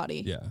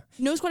 Yeah.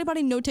 No squatty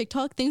potty, no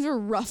TikTok. Things were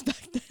rough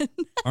back then.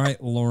 All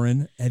right,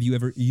 Lauren, have you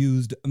ever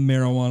used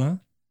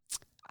marijuana?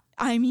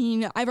 I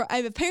mean,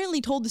 I've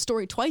apparently told the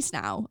story twice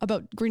now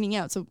about greening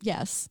out, so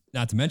yes.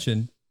 Not to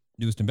mention,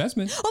 newest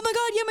investment. Oh my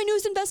God, yeah, my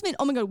newest investment.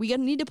 Oh my God, we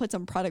need to put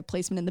some product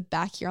placement in the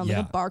back here on like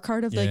a bar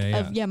card of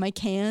my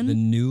can. The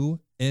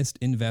newest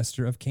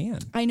investor of Can.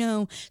 I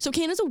know. So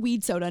Can is a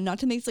weed soda, not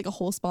to make this like a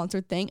whole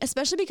sponsored thing,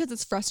 especially because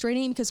it's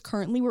frustrating because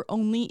currently we're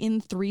only in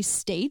 3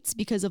 states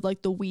because of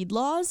like the weed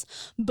laws,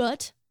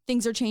 but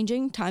things are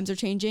changing, times are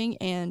changing,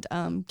 and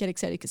get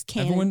excited because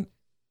Can. Everyone,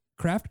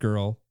 Craft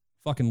Girl,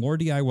 fucking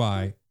Lord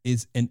DIY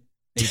is a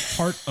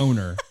part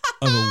owner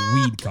of a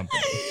weed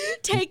company.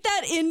 Take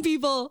that in,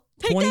 people.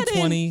 Take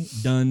 2020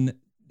 done.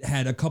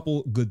 Had a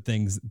couple good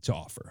things to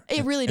offer.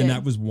 It really did. And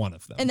that was one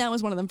of them. And that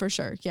was one of them for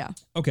sure. Yeah.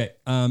 Okay.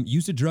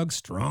 Used a drug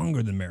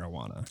stronger than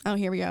marijuana. Oh,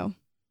 here we go.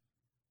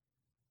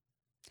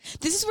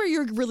 This is where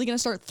you're really going to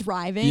start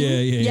thriving.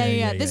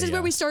 Yeah. This is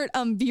where we start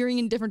veering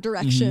in different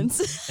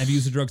directions. Have you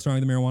used a drug stronger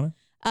than marijuana?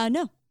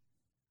 No.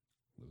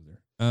 Loser.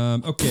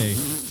 Okay.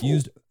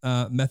 Used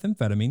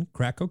methamphetamine,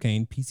 crack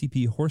cocaine,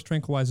 PCP, horse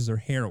tranquilizers, or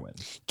heroin?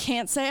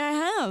 Can't say I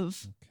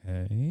have.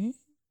 Okay.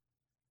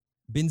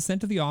 Been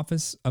sent to the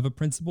office of a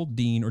principal,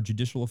 dean, or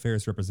judicial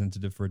affairs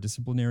representative for a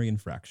disciplinary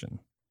infraction?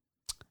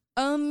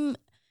 Yeah.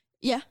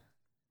 You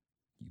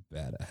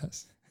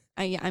badass.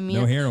 I mean,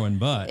 no heroin,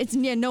 but it's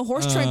no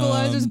horse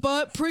tranquilizers,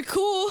 but pretty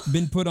cool.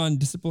 Been put on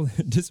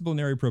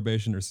disciplinary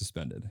probation or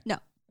suspended? No.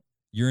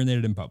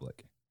 Urinated in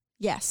public?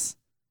 Yes.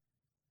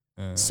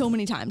 So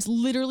many times,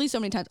 literally so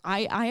many times.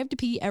 I have to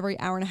pee every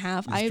hour and a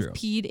half. I have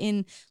peed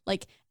in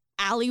like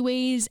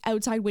alleyways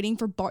outside waiting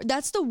for bar.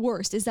 That's the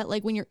worst, is that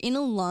like when you're in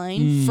a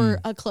line for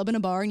a club and a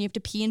bar and you have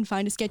to pee and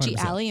find a sketchy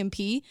 100%. Alley and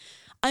pee.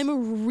 I'm a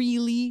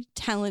really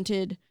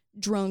talented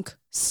drunk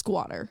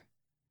squatter.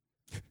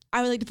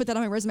 I would like to put that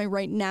on my resume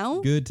right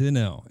now. Good to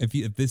know.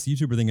 If this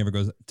YouTuber thing ever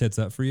goes tits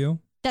up for you,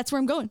 that's where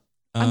I'm going.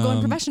 I'm going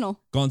professional.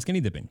 Gone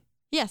skinny dipping?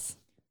 Yes.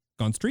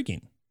 Gone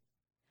streaking?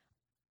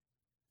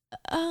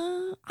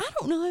 I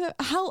don't know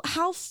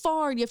how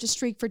far do you have to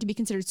streak for it to be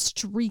considered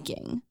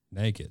streaking?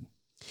 Naked.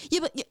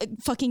 Yeah, but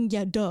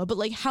duh. But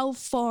like, how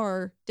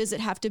far does it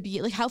have to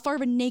be? Like, how far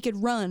of a naked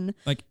run?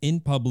 Like in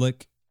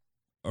public,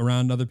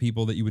 around other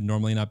people that you would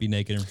normally not be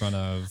naked in front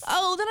of.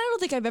 Oh, then I don't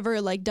think I've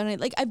ever like done it.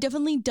 Like, I've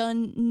definitely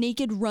done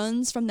naked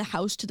runs from the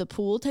house to the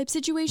pool type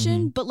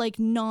situation, but like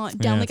not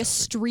down like a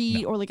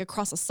street or like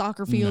across a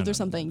soccer field or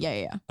something.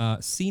 No. Yeah.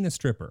 Seen a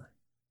stripper?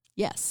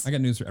 Yes. I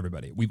got news for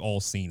everybody. We've all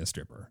seen a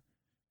stripper.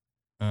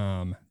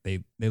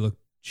 They look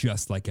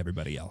just like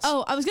everybody else.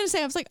 Oh, I was gonna say,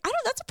 that's a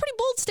pretty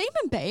bold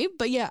statement, babe.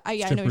 But yeah, I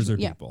know. Strippers are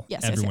people.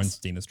 Yes, everyone's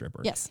seen a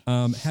stripper. Yes.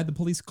 Had the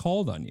police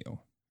called on you?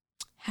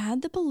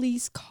 Had the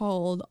police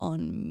called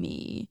on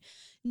me?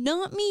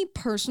 Not me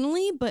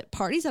personally, but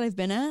parties that I've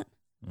been at.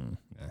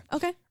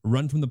 Okay.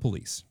 Run from the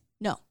police?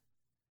 No.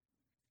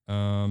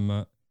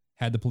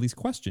 Had the police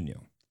question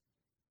you?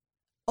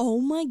 Oh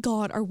my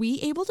God, are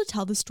we able to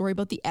tell the story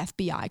about the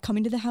FBI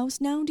coming to the house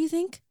now, do you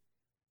think?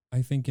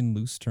 I think in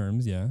loose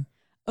terms, yeah.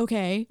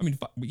 Okay. I mean,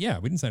 we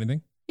didn't say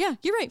anything. Yeah,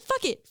 you're right.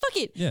 Fuck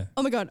it. Yeah.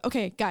 Oh my God.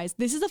 Okay, guys,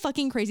 this is a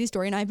fucking crazy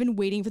story, and I've been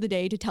waiting for the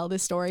day to tell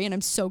this story, and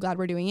I'm so glad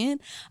we're doing it.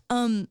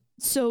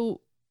 So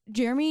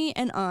Jeremy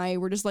and I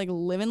were just like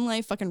living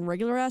life, fucking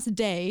regular ass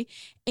day,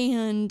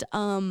 and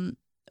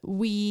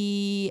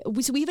we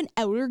have an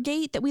outer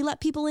gate that we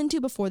let people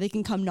into before they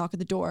can come knock at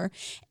the door.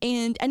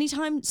 And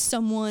anytime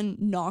someone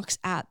knocks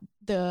at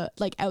the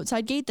like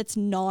outside gate that's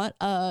not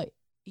a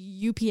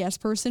UPS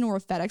person or a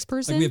FedEx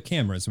person. Like we have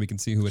cameras so we can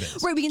see who it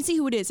is. Right, we can see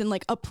who it is and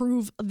like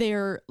approve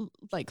their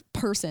like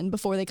person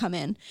before they come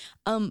in.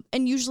 And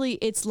usually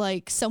it's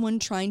like someone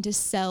trying to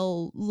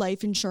sell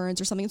life insurance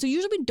or something. So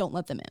usually we don't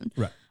let them in.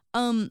 Right.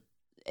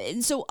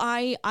 And so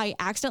I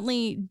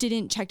accidentally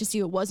didn't check to see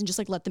who it was and just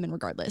like let them in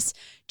regardless.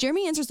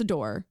 Jeremy answers the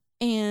door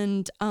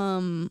and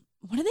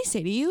what did they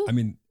say to you? I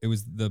mean, it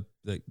was the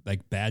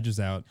like badges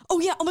out. Oh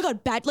yeah, oh my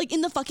god, bad like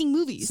in the fucking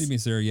movies. Excuse me,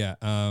 sir. Yeah.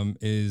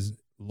 Is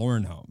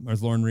Lauren home? Or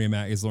is Lauren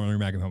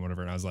Remack home?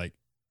 Whatever. And I was like,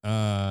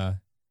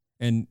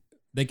 and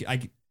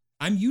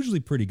I'm usually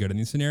pretty good in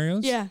these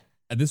scenarios. Yeah.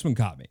 And this one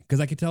caught me because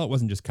I could tell it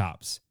wasn't just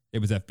cops. It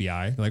was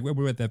FBI. Like we're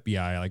with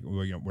FBI. Like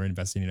we're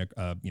investigating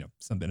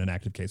an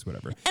active case,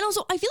 whatever. And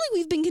also, I feel like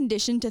we've been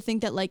conditioned to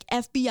think that like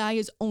FBI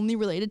is only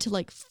related to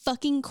like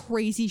fucking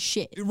crazy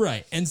shit.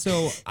 Right. And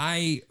so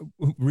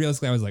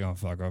realistically, I was like, oh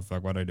fuck,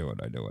 what'd I do? And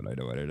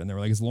they were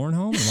like, is Lauren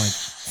home? I'm like,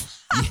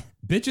 yeah,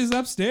 bitch is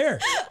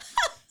upstairs.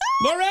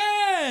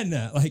 Lauren!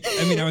 Like,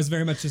 I mean, I was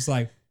very much just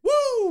like,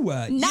 woo!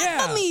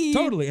 Yeah, for me.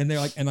 Totally. And they're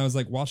like, and I was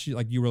like, while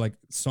you were like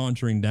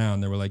sauntering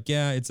down, they were like,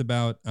 yeah, it's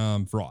about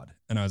fraud.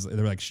 And they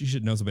were like, she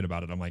should know something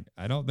about it. I'm like,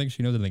 I don't think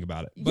she knows anything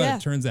about it. But Yeah.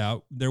 it turns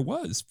out there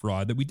was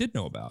fraud that we did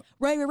know about.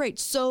 Right.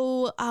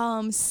 So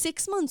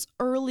 6 months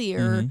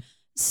earlier,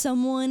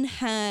 someone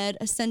had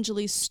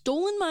essentially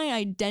stolen my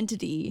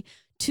identity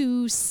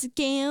to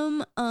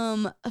scam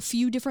a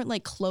few different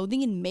like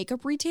clothing and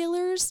makeup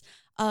retailers.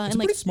 It's and a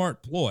like pretty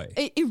smart ploy.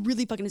 it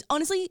really fucking is.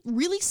 Honestly,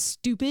 really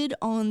stupid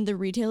on the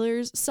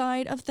retailer's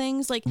side of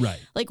things. Like, Right.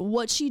 like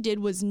what she did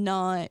was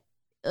not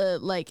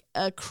like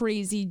a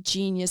crazy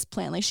genius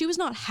plan. Like she was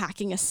not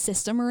hacking a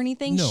system or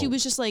anything. No. She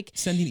was just like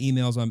Sending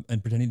emails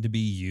and pretending to be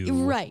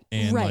you. Right,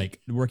 And right.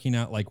 like working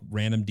out like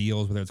random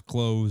deals, whether it's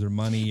clothes or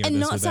money or and this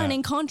not or that.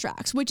 signing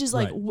contracts, which is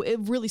like Right.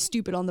 really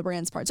stupid on the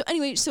brand's part. So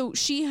anyway, so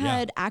she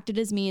had acted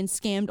as me and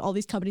scammed all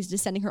these companies into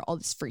sending her all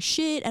this free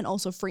shit and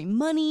also free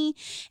money,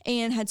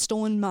 and had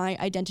stolen my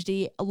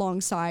identity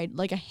alongside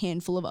like a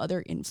handful of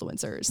other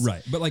influencers.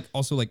 Right. But like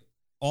also like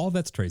all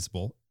that's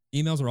traceable.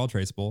 Emails are all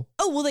traceable.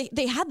 Oh, well,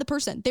 they had the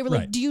person. They were like,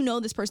 Right. do you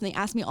know this person? They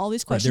asked me all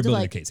these Right, questions. they're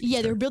building like, a case against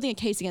yeah, they were her. building a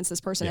case against this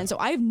person. Yeah. And so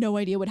I have no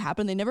idea what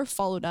happened. They never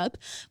followed up,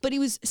 but it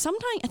was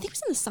sometime, I think it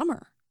was in the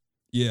summer.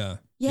 Yeah.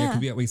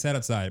 Yeah. We sat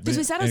outside. Because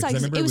we sat outside 'cause I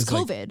remember it was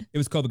like- COVID. it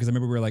was COVID because I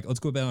remember we were like, let's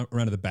go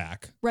around to the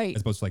back. Right.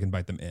 As opposed to like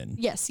invite them in.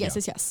 Yes. Yeah. And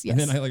And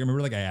then I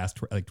remember I asked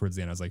like towards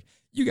the end, I was like,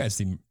 you guys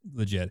seem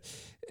legit.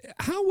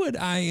 How would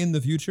I in the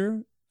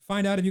future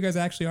find out if you guys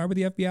actually are with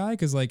the FBI?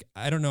 Because like,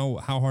 I don't know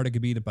how hard it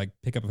could be to like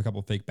pick up a couple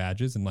of fake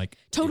badges and like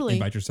Totally.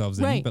 invite yourselves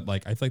in. Right. But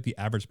like, I feel like the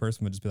average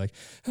person would just be like,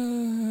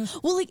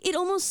 well, like it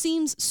almost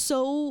seems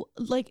so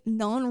like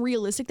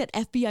non-realistic that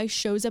FBI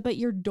shows up at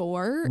your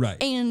door Right.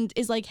 and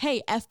is like,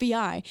 hey,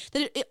 FBI,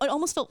 that it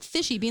almost felt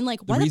fishy being like,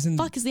 why reason-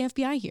 the fuck is the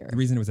FBI here? the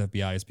reason it was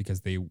FBI is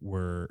because they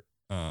were,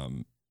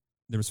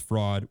 there was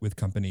fraud with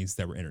companies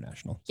that were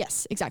international.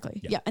 Yes, exactly.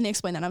 Yeah. Yeah. And they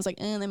explained that. And I was like,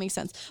 that makes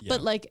sense. Yeah.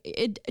 But like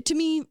it to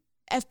me,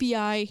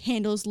 FBI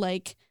handles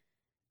like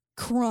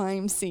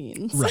crime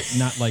scenes. Right.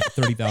 Not like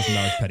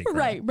 $30,000 petty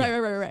crime. Right.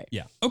 Yeah.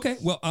 Yeah. Okay.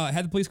 Well,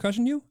 had the police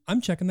question you?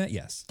 I'm checking that.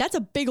 Yes. That's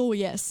a big ol'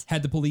 yes.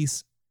 Had the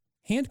police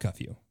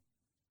handcuff you?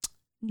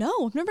 No,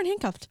 I've never been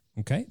handcuffed.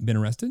 Okay. Been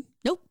arrested?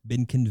 Nope.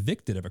 Been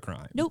convicted of a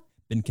crime? Nope.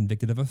 Been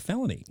convicted of a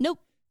felony? Nope.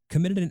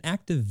 Committed an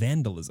act of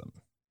vandalism?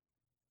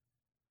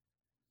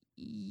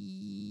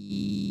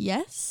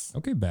 Yes.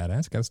 Okay.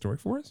 Badass. Got a story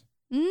for us?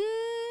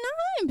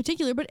 Not in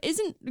particular, but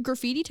isn't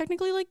graffiti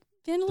technically like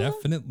vandalism?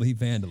 Definitely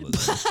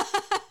vandalism.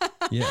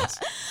 Yes.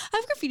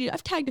 I've graffitied.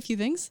 I've tagged a few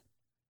things.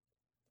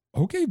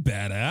 Okay.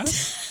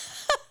 Badass.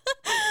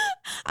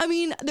 I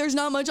mean, there's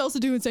not much else to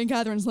do in St.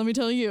 Catharines, let me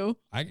tell you.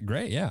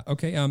 Great. Yeah.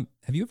 Okay. Have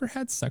you ever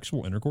had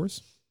sexual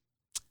intercourse?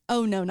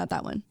 Oh, no, not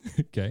that one.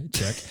 Okay.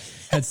 Check.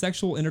 Had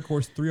sexual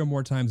intercourse 3 or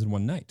more times in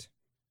one night?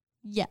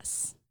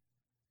 Yes.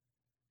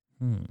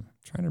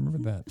 Trying to remember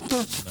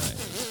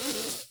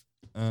that.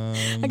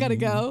 Night. I gotta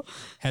go.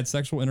 Had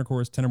sexual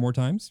intercourse 10 or more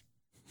times?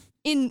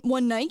 In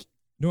one night?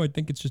 No, I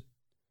think it's just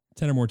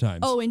 10 or more times.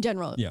 Oh, in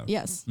general. Yeah.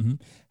 Yes.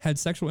 Had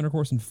sexual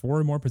intercourse in 4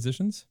 or more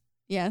positions?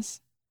 Yes.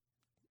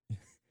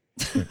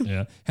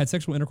 Yeah. Had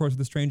sexual intercourse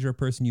with a stranger or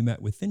person you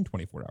met within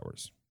 24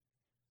 hours?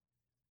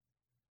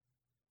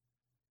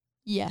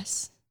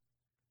 Yes.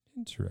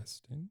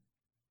 Interesting.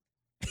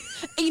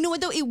 And you know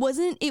what though? It was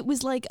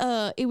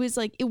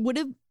like it would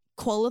have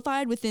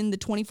qualified within the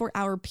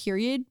 24-hour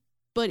period,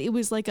 but it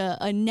was like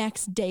a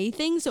next day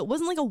thing. So it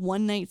wasn't like a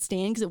one night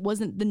stand because it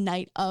wasn't the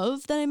night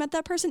of that I met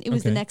that person. It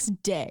was the Okay.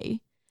 next day.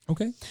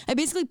 Okay. I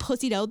basically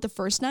pussied out the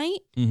first night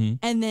Mm-hmm.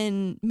 and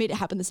then made it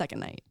happen the second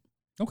night.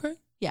 Okay.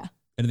 Yeah.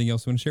 Anything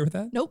else you want to share with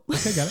that? Nope.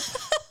 Okay, got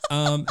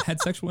it. Had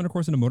sexual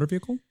intercourse in a motor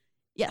vehicle?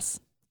 Yes.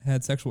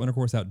 Had sexual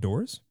intercourse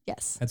outdoors?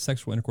 Yes. Had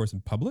sexual intercourse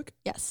in public?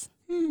 Yes.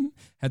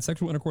 Had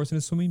sexual intercourse in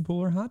a swimming pool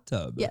or hot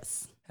tub?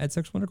 Yes. Had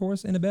sexual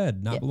intercourse in a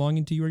bed not Yeah.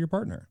 belonging to you or your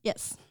partner?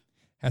 Yes.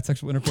 Had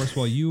sexual intercourse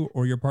while you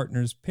or your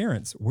partner's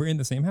parents were in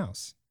the same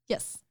house?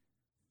 Yes.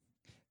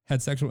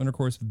 Had sexual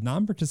intercourse with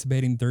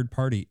non-participating third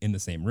party in the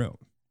same room?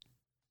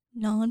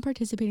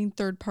 Non-participating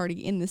third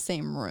party in the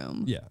same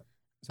room. Yeah.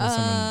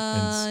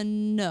 So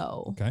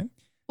No. Okay.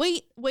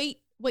 Wait.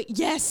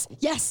 Yes.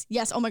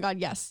 Oh my God.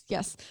 Yes.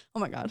 Oh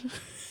my God.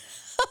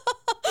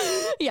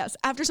 Yes.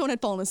 After someone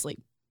had fallen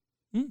asleep.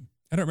 I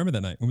don't remember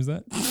that night. When was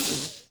that?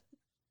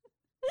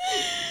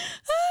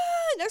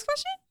 Next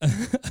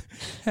question.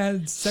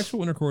 Had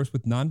sexual intercourse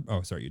with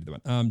sorry, you did the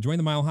one. Join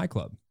the Mile High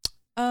Club.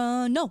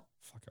 No.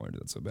 Fuck, I want to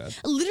do that so bad.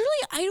 Literally,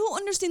 I don't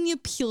understand the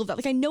appeal of that.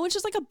 Like, I know it's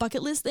just like a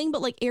bucket list thing,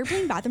 but like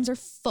airplane bathrooms are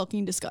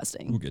fucking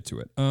disgusting. We'll get to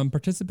it.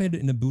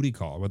 Participated in a booty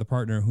call with a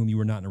partner whom you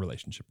were not in a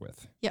relationship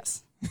with.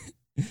 Yes.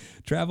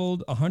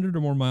 Traveled 100 or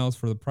more miles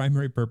for the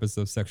primary purpose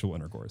of sexual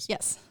intercourse.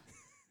 Yes.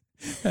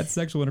 Had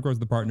sexual intercourse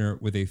with a partner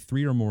with a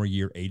 3 or more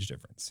year age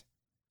difference.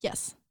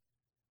 Yes.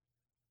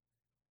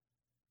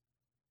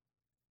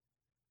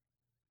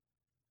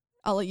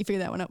 I'll let you figure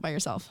that one out by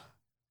yourself.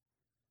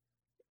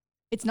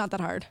 It's not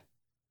that hard.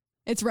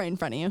 It's right in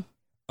front of you.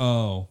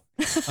 Oh.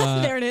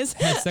 There it is.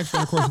 Had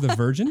sexual intercourse with a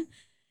virgin?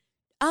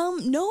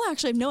 No,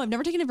 actually, no, I've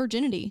never taken a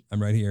virginity.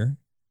 I'm right here.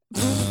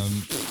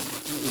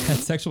 Had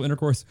sexual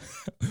intercourse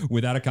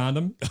without a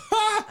condom?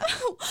 I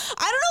don't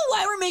know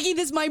why we're making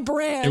this my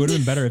brand. It would have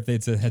been better if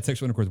they'd said had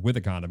sexual intercourse with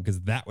a condom,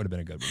 because that would have been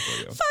a good one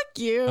for you. Fuck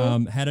you.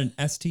 Had an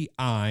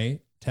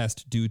STI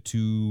test due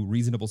to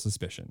reasonable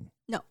suspicion.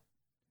 No.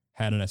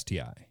 Had an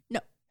STI.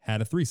 No.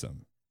 Had a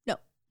threesome. No.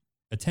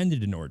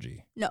 Attended an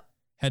orgy. No.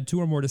 Had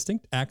 2 or more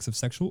distinct acts of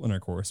sexual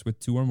intercourse with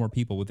 2 or more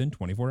people within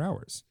 24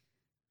 hours.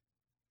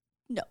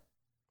 No.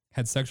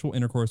 Had sexual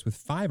intercourse with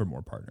 5 or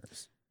more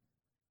partners.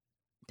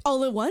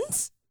 All at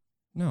once?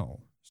 No,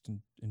 just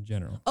in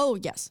general. Oh,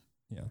 yes.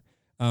 Yeah.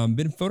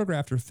 Been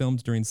photographed or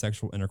filmed during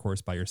sexual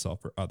intercourse by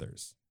yourself or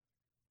others.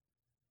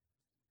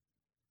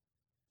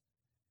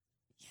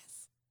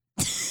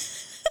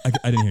 Yes.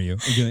 I didn't hear you.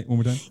 Again, one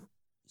more time.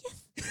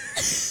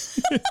 Yes.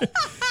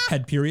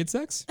 Had period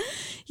sex?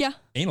 Yeah.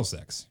 Anal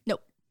sex?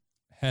 Nope.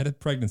 Had a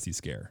pregnancy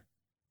scare?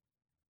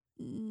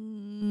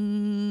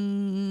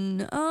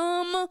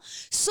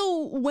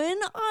 So when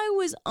I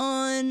was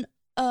on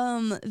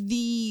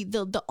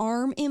the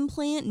arm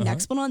implant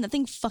Nexplanon, that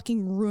thing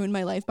fucking ruined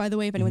my life, by the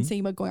way, if anyone's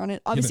thinking about going on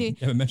it. Obviously, you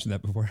haven't mentioned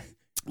that before.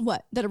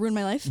 What? That it ruined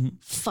my life?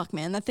 Fuck,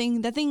 man. That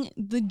thing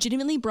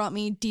legitimately brought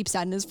me deep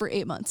sadness for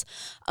 8 months.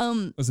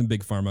 Listen,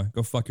 Big Pharma,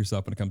 go fuck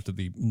yourself when it comes to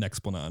the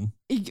Nexplanon.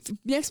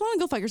 Nexplanon,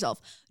 go fuck yourself.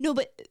 No,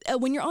 but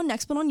when you're on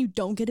Nexplanon, you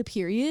don't get a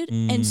period.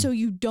 And so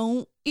you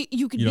don't,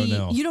 you don't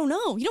know. You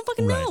don't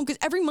fucking know. Because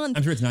every month.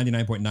 I'm sure it's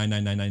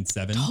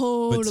 99.99997.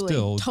 Totally. But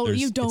still, totally.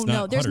 You don't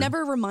know. There's 100.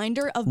 never a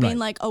reminder of being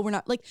like, oh, we're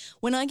not. Like,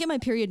 when I get my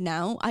period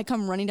now, I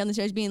come running down the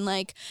stairs being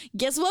like,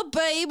 guess what,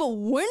 babe?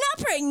 We're not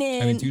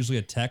pregnant. I mean, it's usually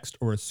a text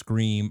or a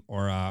scream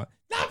or a,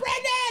 not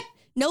pregnant!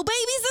 No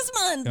babies this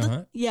month.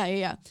 Uh-huh.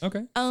 Yeah.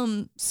 Okay.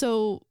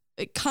 So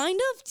it kind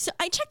of, so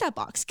I checked that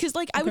box because,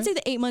 like, I would say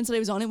the 8 months that I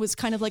was on it was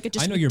kind of like a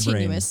just I know your brain.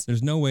 continuous.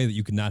 There's no way that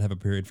you could not have a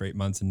period for 8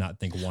 months and not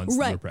think once you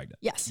were pregnant.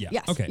 Yes. Yeah.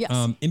 Yes. Okay.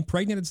 Yes.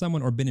 Impregnated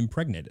someone or been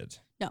impregnated?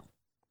 No.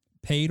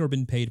 Paid or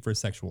been paid for a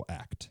sexual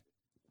act?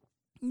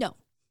 No.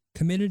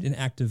 Committed an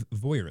act of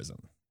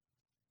voyeurism?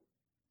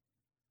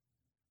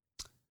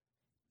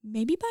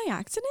 Maybe by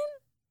accident?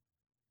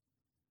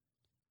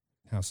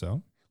 How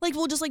so? Like,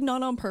 well, just like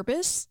not on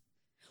purpose.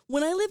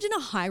 When I lived in a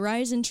high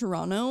rise in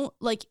Toronto,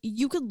 like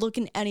you could look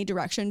in any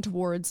direction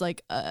towards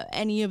like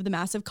any of the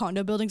massive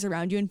condo buildings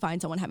around you and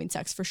find someone having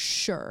sex for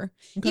sure.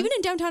 Okay. Even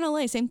in downtown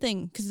LA, same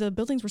thing, because the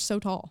buildings were so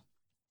tall.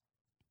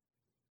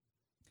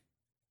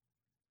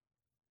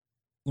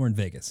 Or in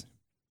Vegas?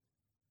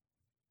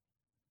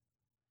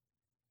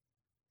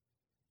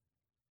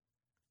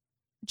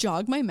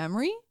 Jog my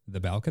memory? The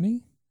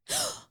balcony?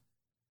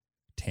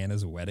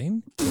 Tana's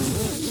wedding?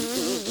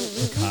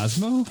 The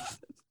Cosmo?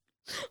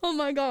 Oh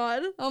my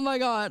God. Oh my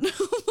God.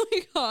 Oh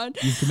my God.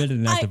 You've committed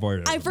an act of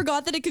voyeurism. I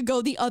forgot that it could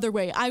go the other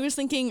way. I was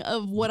thinking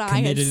of what I had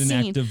Committed an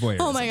seen. act of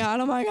voyeurism. Oh my God.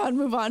 Oh my God.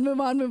 Move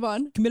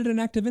on. Committed an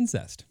act of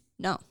incest?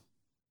 No.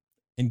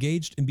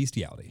 Engaged in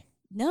bestiality?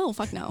 No,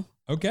 fuck no.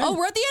 Okay. Oh,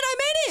 we're at the end. I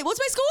made it. What's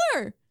my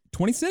score?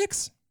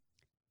 26?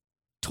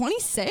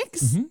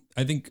 26? Mm-hmm.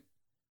 I think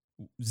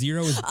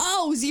 0 is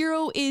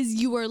 0 is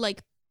you are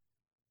like.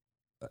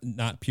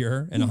 not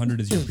pure and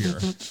 100 is you're pure.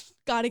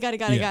 Got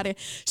it.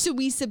 So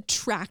we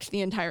subtract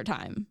the entire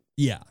time.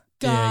 Yeah.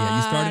 Yeah.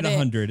 You start at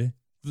 100.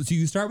 So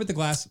you start with the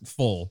glass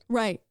full.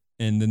 Right.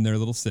 And then there are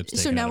little sips.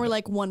 So now we're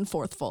like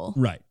 1/4 full.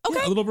 Right. Okay.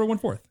 Yeah, a little over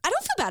 1/4. I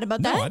don't feel bad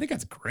about that. No, I think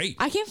that's great.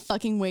 I can't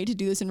fucking wait to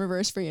do this in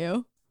reverse for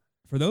you.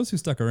 For those who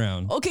stuck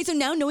around. Okay, so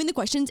now knowing the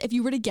questions, if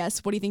you were to guess,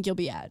 what do you think you'll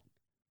be at?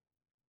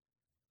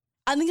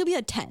 I think you'll be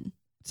at 10.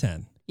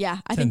 10. Yeah,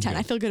 I think 10. good.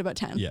 I feel good about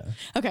 10. Yeah.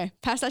 Okay,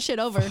 pass that shit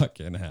over.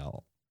 Fucking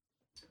hell.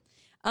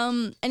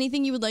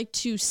 Anything you would like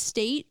to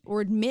state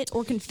or admit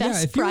or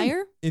confess if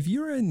prior? If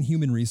you're in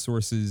human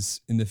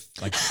resources in the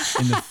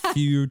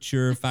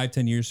future,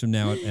 5-10 years from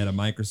now at a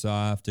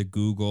Microsoft, a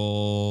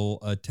Google,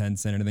 a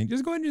Tencent, anything,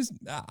 just go ahead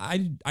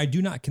and I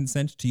do not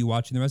consent to you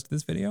watching the rest of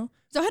this video.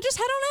 So just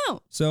head on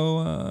out. So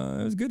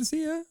it was good to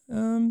see you.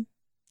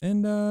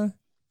 And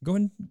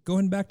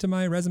going back to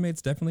my resume,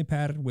 it's definitely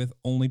padded with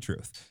only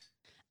truth.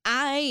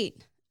 I,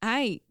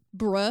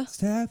 bruh.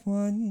 Step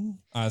 1.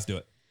 Let's do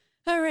it.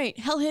 All right.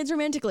 Hellheads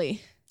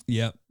romantically.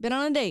 Yep. Been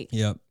on a date.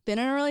 Yep. Been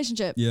in a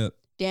relationship. Yep.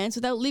 Dance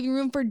without leaving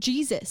room for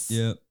Jesus.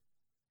 Yep.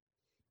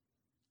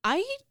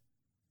 I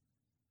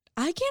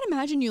can't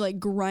imagine you like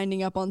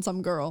grinding up on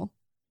some girl.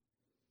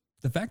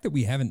 The fact that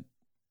we haven't,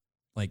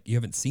 like, you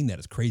haven't seen that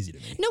is crazy to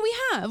me. No,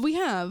 we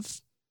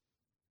have.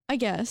 I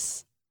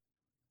guess.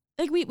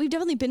 Like we've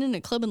definitely been in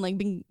a club and like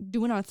been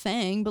doing our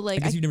thing, but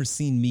like I guess you've never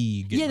seen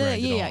me get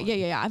grinded on.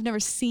 yeah. I've never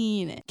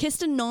seen it.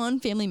 Kissed a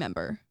non-family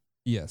member.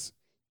 Yes.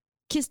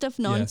 Kissed a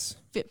non. Yes.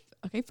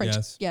 Okay, French.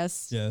 Yes.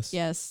 Yes. Yes.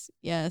 Yes.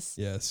 Yes.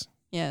 Yes.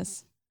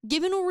 Yes.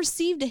 Given or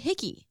received a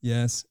hickey.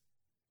 Yes.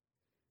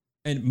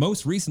 And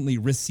most recently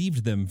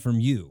received them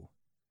from you.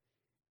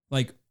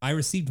 Like, I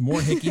received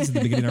more hickeys at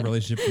the beginning of our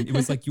relationship. It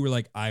was like you were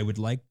like, I would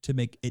like to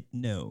make it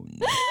known.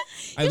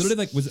 I literally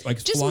like was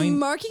like just flying.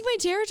 marking my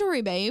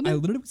territory, babe.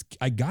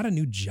 I got a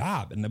new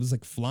job and I was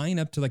like flying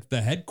up to like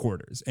the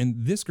headquarters, and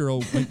this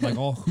girl went like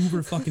all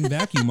Hoover fucking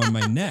vacuum on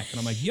my neck, and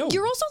I'm like, yo.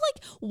 You're also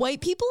like,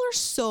 white people are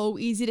so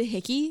easy to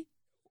hickey.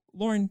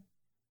 Lauren,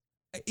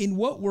 in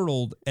what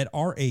world at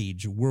our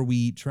age were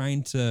we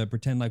trying to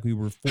pretend like we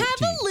were 14?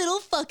 Have a little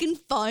fucking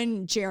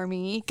fun,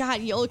 Jeremy.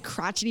 God, you old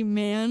crotchety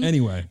man.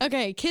 Anyway.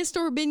 Okay, kissed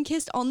or been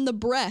kissed on the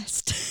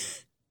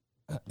breast.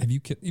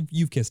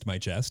 You've kissed my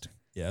chest?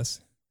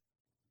 Yes.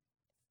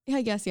 Yeah,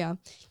 I guess, yeah.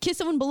 Kiss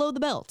someone below the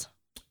belt.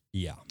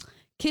 Yeah.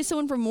 Kiss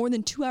someone for more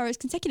than 2 hours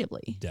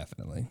consecutively.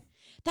 Definitely.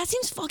 That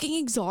seems fucking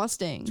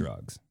exhausting.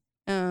 Drugs.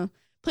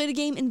 Played a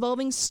game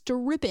involving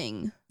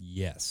stripping.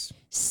 Yes.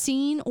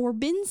 Seen or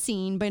been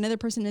seen by another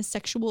person in a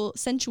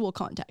sensual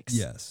context.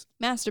 Yes.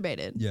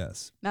 Masturbated.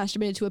 Yes.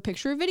 Masturbated to a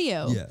picture or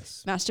video.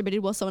 Yes. Masturbated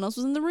while someone else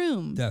was in the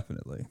room.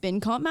 Definitely. Been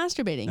caught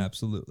masturbating.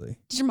 Absolutely.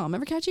 Did your mom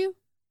ever catch you?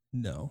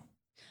 No.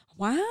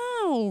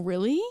 Wow,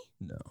 really?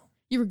 No.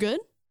 You were good?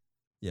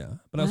 Yeah.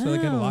 But I also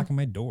like had a lock on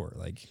my door.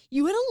 Like,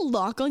 you had a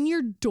lock on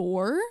your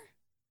door?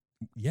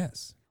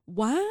 yes.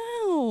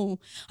 Wow.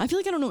 I feel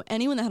like I don't know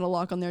anyone that had a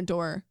lock on their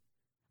door.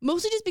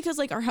 Mostly just because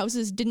like our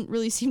houses didn't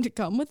really seem to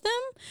come with them,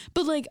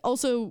 but like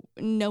also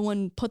no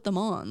one put them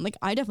on. Like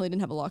I definitely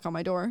didn't have a lock on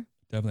my door.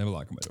 Definitely have a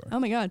lock on my door. Oh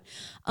my God.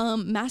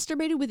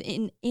 Masturbated with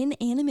an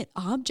inanimate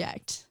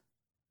object.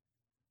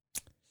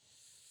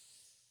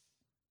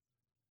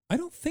 I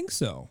don't think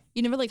so.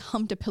 You never like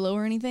humped a pillow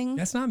or anything?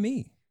 That's not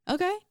me.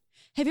 Okay.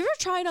 Have you ever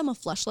tried a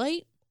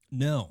fleshlight?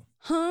 No.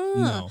 Huh.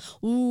 No.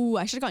 Ooh,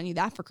 I should have gotten you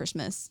that for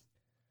Christmas.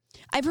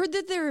 I've heard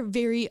that they're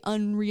very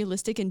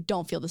unrealistic and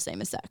don't feel the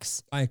same as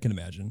sex. I can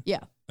imagine.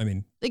 Yeah. I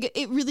mean, like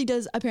it really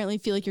does apparently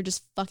feel like you're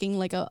just fucking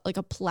like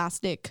a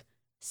plastic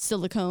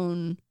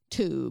silicone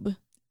tube.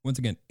 Once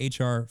again,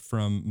 HR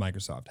from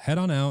Microsoft. Head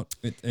on out.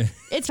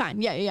 It's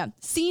fine. Yeah.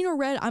 Seen or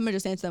read, I'm going to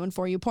just answer that one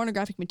for you.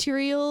 Pornographic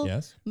material.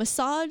 Yes.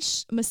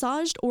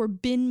 Massaged or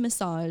been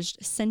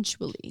massaged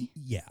sensually.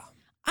 Yeah.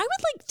 I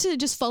would like to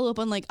just follow up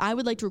on like, I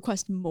would like to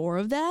request more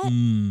of that.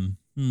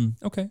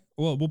 Okay.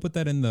 Well, we'll put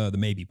that in the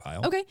maybe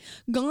pile. Okay.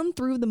 Gone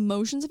through the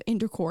motions of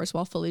intercourse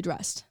while fully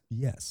dressed.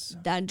 Yes.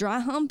 That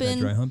dry humping.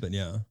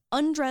 Yeah.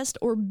 Undressed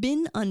or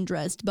been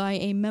undressed by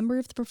a member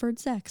of the preferred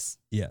sex.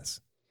 Yes.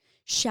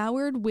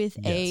 Showered with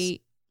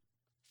a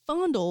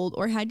fondled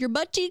or had your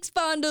butt cheeks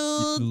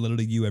fondled.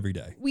 Literally you every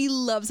day. We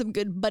love some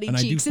good buddy and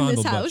cheeks in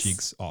this house. butt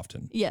cheeks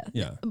often. Yeah.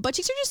 Yeah. Butt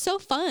cheeks are just so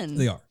fun.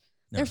 They are.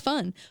 Yeah. They're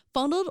fun.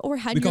 Fondled or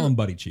had we call them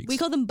buddy cheeks. We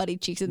call them buddy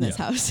cheeks in this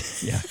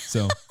house. Yeah.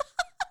 So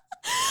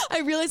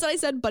I realized that I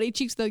said buddy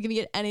cheeks without giving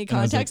it any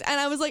context. And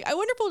I was like, I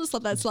wonder if we'll just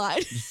let that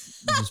slide.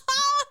 just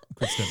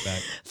quick step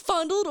back.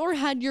 Fondled or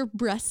had your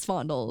breasts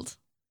fondled.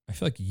 I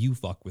feel like you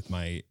fuck with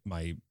my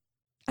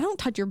I don't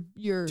touch your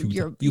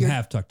you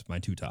have tucked my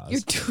two toes.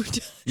 Your two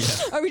toes.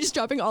 Yeah. Are we just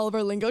dropping all of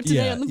our lingo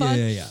today on the pod?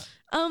 Yeah.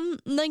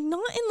 Like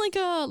not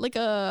in like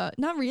a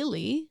not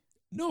really.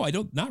 No, I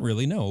don't. Not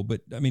really. No,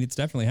 but I mean, it's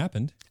definitely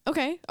happened.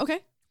 Okay.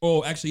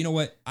 Oh, actually, you know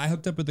what? I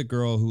hooked up with a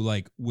girl who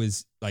like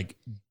was like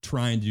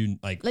trying to do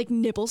like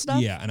nipple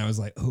stuff. Yeah, and I was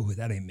like, oh,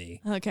 that ain't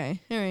me. Okay.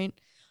 All right.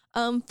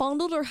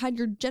 Fondled or had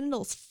your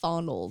genitals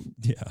fondled.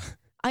 Yeah.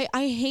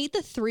 I hate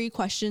the 3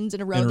 questions in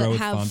a row that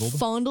have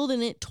fondled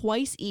in it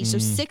twice each. So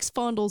 6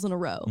 fondles in a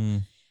row.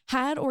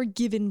 Had or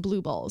given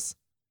blue balls.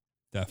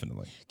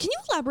 Definitely. Can you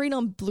elaborate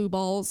on blue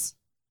balls?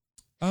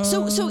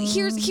 So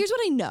here's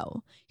what I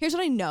know. Here's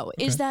what I know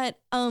is that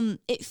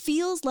it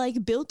feels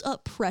like built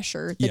up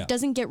pressure that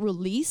doesn't get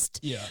released.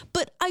 Yeah.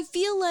 But I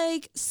feel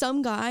like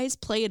some guys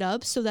play it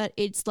up so that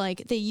it's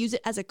like they use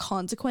it as a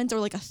consequence or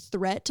like a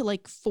threat to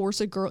like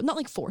force a girl, not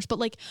like force, but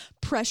like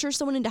pressure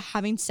someone into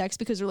having sex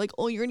because they're like,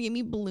 oh, you're gonna give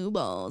me blue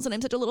balls and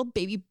I'm such a little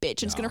baby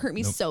bitch and it's gonna hurt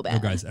me so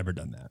bad. No guy's ever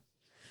done that.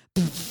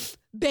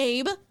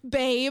 Babe.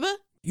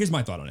 Here's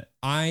my thought on it.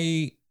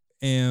 I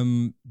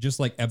am just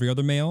like every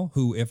other male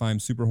who, if I'm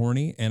super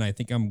horny and I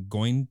think I'm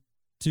going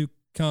to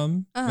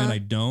come and I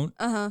don't,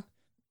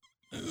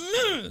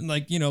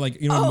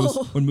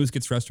 when Moose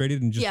gets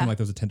frustrated and just kind of like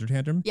throws a temper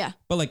tantrum. Yeah.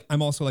 But like,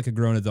 I'm also like a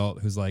grown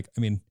adult who's like,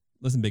 I mean,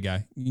 listen, big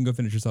guy, you can go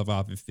finish yourself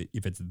off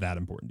if it's that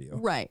important to you.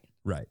 Right.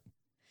 Right.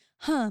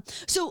 Huh.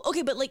 So,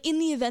 okay, but like in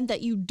the event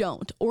that you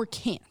don't or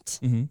can't,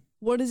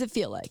 what does it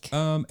feel like?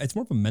 It's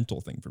more of a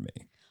mental thing for me.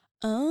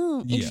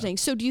 Oh, Yeah. interesting.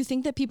 So do you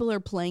think that people are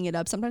playing it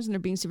up sometimes when they're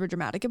being super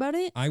dramatic about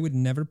it? I would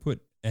never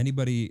put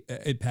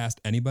it past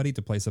anybody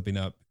to play something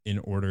up in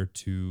order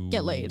to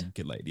Get laid.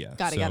 Yeah.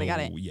 Got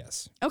it.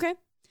 Yes. Okay.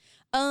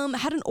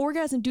 Had an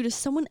orgasm due to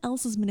someone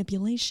else's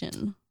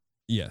manipulation.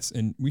 Yes.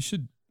 And we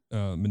should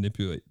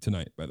manipulate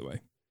tonight, by the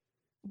way.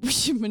 We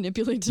should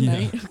manipulate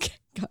tonight. Yeah. Okay,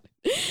 got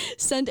it.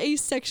 Send a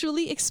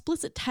sexually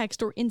explicit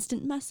text or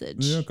instant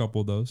message. Yeah, a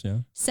couple of those, yeah.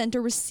 Sent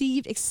or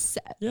received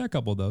Yeah, a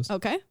couple of those.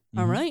 Okay.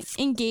 All right.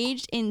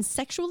 Engaged in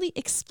sexually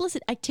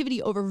explicit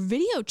activity over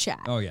video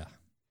chat. Oh, yeah.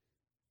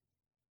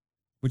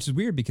 Which is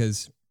weird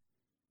because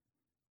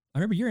I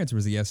remember your answer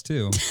was a yes,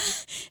 too.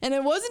 And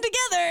it wasn't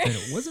together. And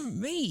it wasn't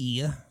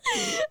me.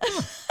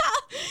 Huh.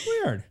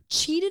 Weird.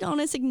 Cheated on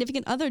a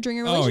significant other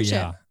during a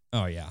relationship.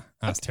 Oh, yeah.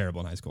 I was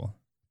terrible in high school.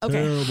 Okay,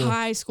 Terrible.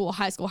 high school.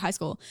 Okay,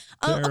 so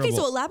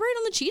Terrible. elaborate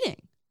on the cheating.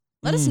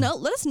 Let us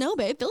know,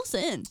 babe. Fill us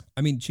in.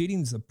 I mean,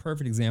 cheating's a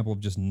perfect example of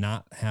just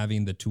not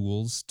having the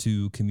tools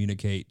to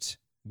communicate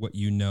what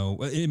you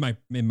know in my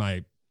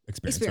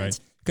experience. Right?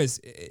 Because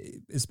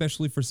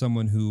especially for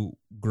someone who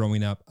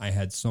growing up, I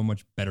had so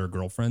much better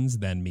girlfriends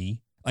than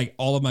me. Like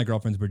all of my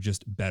girlfriends were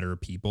just better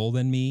people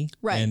than me.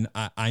 Right. And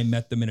I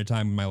met them in a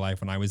time in my life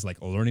when I was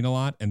like learning a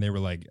lot and they were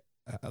like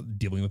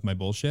dealing with my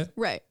bullshit.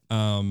 Right.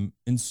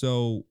 And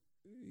so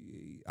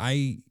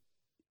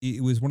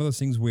it was one of those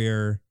things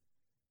where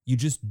you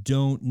just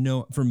don't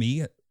know. For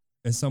me,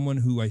 as someone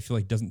who I feel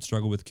like doesn't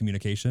struggle with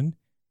communication,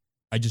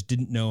 I just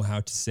didn't know how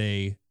to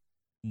say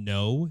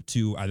no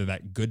to either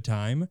that good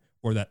time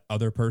or that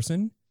other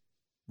person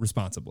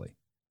responsibly.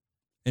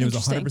 And it was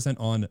 100%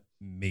 on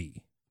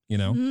me, you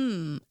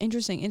know?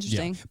 Interesting.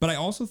 Yeah. But I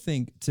also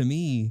think, to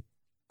me,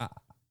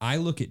 I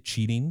look at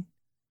cheating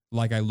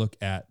like I look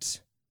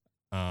at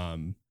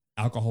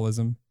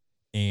alcoholism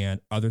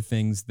and other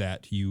things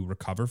that you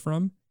recover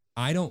from.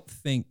 I don't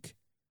think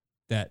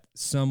that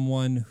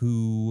someone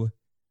who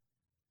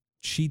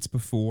cheats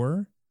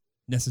before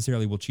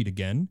necessarily will cheat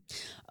again.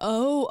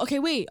 Oh, okay,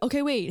 wait.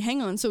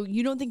 Hang on. So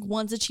you don't think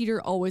once a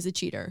cheater, always a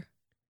cheater?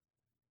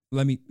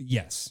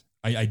 Yes,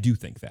 I do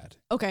think that.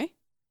 Okay.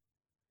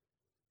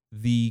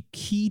 The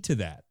key to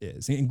that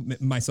is,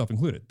 myself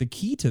included, the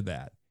key to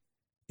that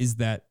is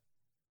that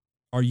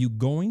are you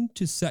going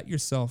to set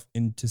yourself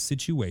into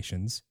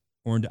situations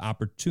or into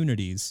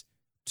opportunities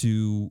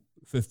to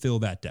fulfill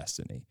that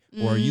destiny?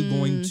 Or are you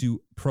going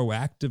to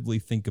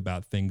proactively think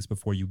about things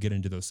before you get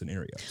into those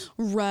scenarios?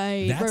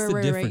 Right. That's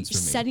the difference for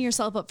me. Setting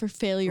yourself up for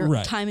failure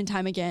time and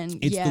time again.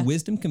 It's the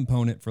wisdom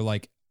component for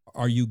like,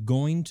 are you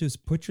going to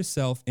put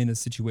yourself in a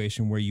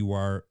situation where you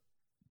are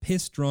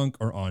pissed drunk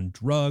or on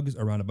drugs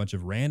around a bunch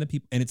of random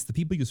people? And it's the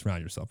people you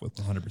surround yourself with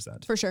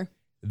 100%. For sure.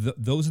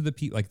 Those are the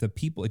people, like the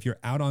people, if you're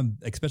out on,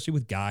 especially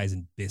with guys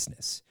in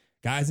business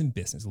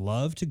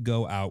love to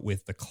go out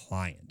with the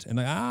client and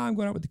like, I'm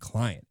going out with the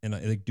client and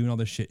like doing all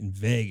this shit in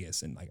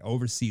Vegas and like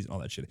overseas and all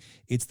that shit.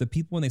 It's the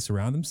people when they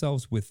surround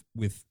themselves with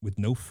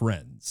no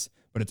friends,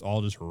 but it's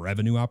all just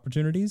revenue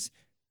opportunities.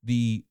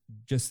 The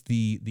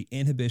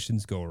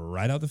inhibitions go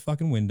right out the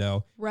fucking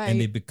window. Right. And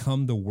they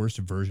become the worst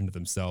version of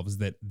themselves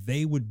that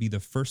they would be the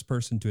first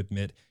person to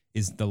admit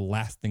is the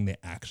last thing they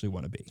actually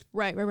want to be.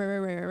 Right.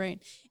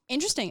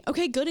 Interesting.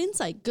 Okay, good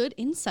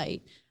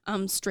insight.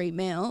 Straight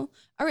male.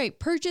 All right,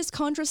 purchased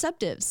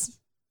contraceptives.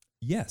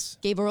 Yes.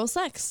 Gave oral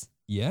sex.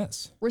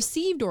 Yes.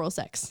 Received oral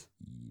sex.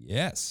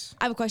 Yes.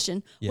 I have a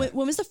question. Yeah.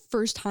 When was the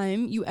first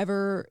time you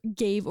ever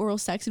gave oral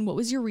sex and what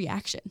was your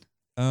reaction?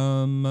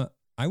 I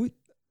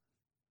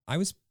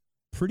was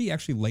pretty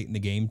actually late in the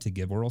game to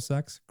give oral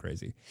sex.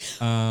 Crazy.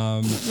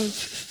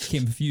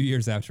 Came a few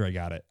years after I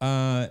got it.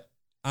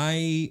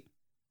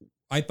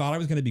 I thought I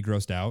was going to be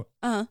grossed out.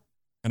 And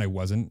I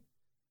wasn't.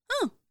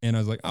 Oh. And I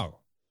was like, oh,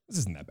 this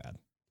isn't that bad.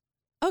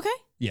 Okay.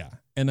 Yeah.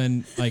 And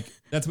then like,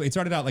 that's what it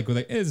started out like with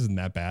like, this isn't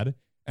that bad.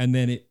 And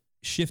then it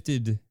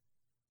shifted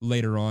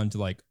later on to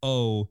like,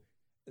 oh,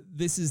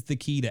 this is the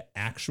key to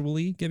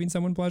actually giving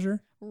someone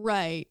pleasure.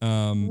 Right.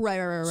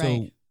 Right.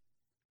 So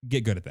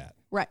get good at that.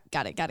 Right.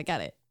 Got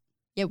it.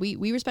 Yeah,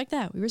 we respect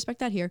that. We respect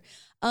that here.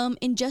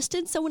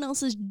 Ingested someone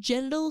else's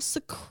genital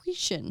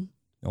secretion.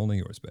 Only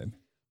yours, babe.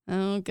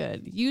 Oh,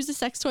 good. Used a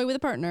sex toy with a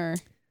partner.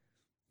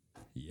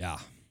 Yeah.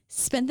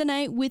 Spent the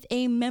night with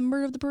a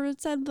member of the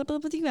person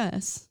with you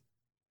guys.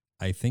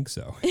 I think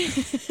so.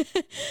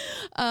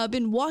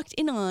 Been walked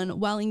in on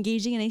while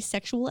engaging in a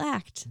sexual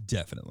act.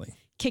 Definitely.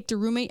 Kicked a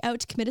roommate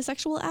out to commit a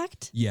sexual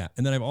act. Yeah,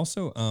 and then I've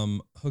also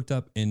hooked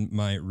up in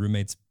my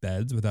roommates'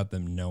 beds without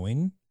them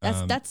knowing.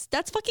 That's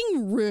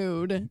fucking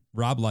rude.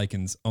 Rob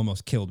Likens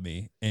almost killed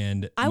me,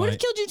 and I would have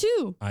killed you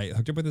too. I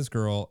hooked up with this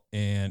girl,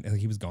 and like,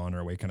 he was gone or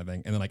away, kind of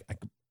thing. And then like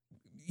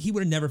he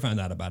would have never found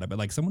out about it, but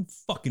like someone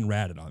fucking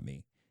ratted on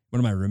me, one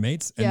of my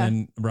roommates, and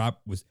then Rob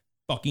was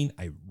fucking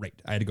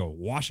irate. I had to go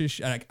wash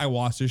his. I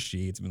washed his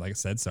sheets, and like I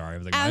said, sorry. I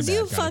was like, as my bad,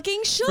 you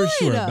fucking should, for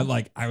sure. But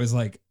like I was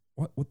like,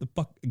 What the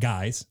fuck,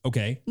 guys?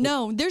 Okay.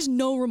 No, there's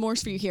no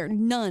remorse for you here.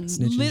 None.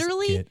 Snitches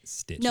Literally. get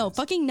stitches. No,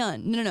 fucking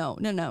none. No.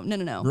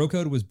 Bro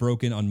code was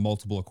broken on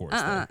multiple accords.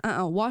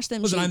 Wash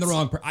them Listen, sheets. I'm the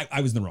wrong.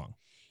 I was in the wrong.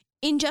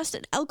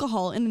 Ingested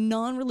alcohol in a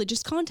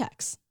non-religious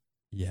context.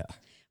 Yeah.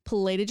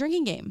 Played a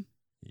drinking game.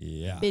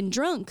 Yeah. Been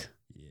drunk.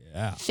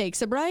 Yeah. Fake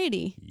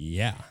sobriety.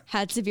 Yeah.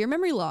 Had severe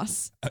memory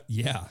loss.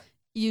 Yeah.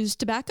 Used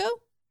tobacco.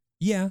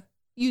 Yeah.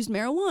 Used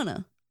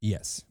marijuana.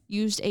 Yes.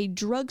 Used a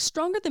drug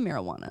stronger than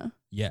marijuana.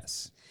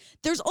 Yes.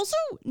 There's also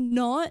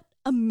not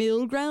a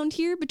middle ground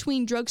here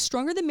between drugs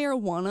stronger than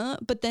marijuana,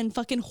 but then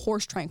fucking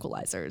horse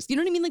tranquilizers. You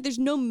know what I mean? Like there's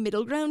no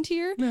middle ground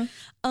here. No.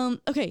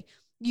 Okay.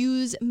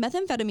 Use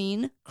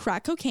methamphetamine,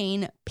 crack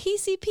cocaine,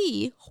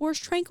 PCP, horse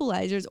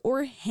tranquilizers,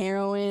 or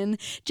heroin.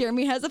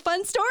 Jeremy has a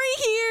fun story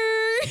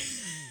here.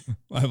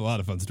 I have a lot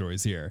of fun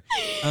stories here.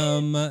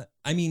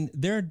 I mean,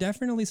 there are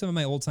definitely some of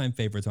my old-time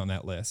favorites on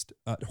that list.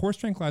 Horse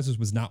tranquilizers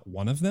was not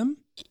one of them,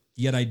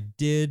 yet I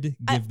did give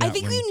that I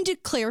think one. we need to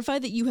clarify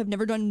that you have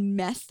never done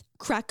meth,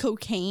 crack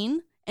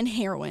cocaine, and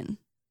heroin.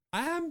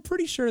 I'm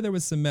pretty sure there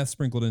was some meth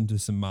sprinkled into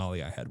some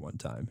Molly I had one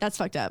time. That's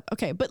fucked up.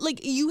 Okay, but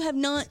like you have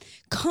not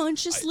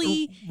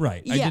consciously...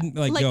 Right. I Yeah, didn't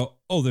like go,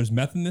 oh, there's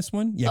meth in this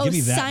one? Yeah, oh, give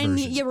me that sign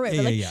version. me. Yeah, right.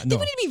 Yeah, but like, yeah, I think no.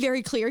 we need to be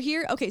very clear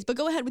here. Okay, but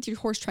go ahead with your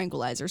horse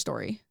tranquilizer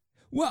story.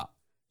 Well,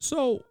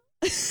 so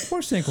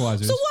horse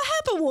tranquilizers. So what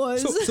happened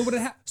was...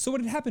 So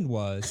what had happened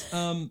was,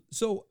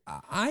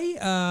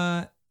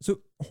 so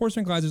horse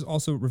tranquilizers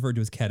also referred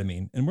to as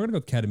ketamine, and we're gonna go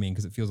with ketamine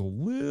because it feels a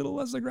little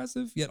less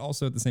aggressive, yet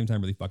also at the same time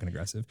really fucking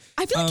aggressive.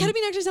 I feel like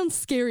ketamine actually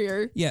sounds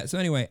scarier. Yeah. So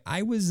anyway,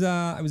 I was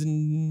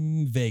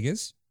in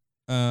Vegas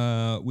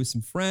with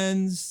some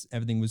friends.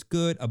 Everything was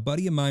good. A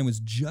buddy of mine was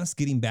just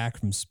getting back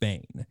from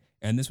Spain,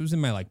 and this was in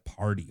my like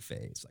party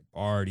phase.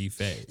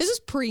 This is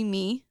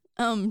pre-me.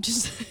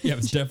 Just Yeah, it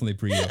was definitely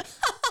pre you.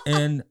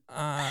 And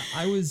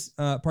I was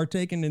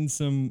partaking in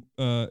some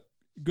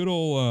good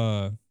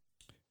old.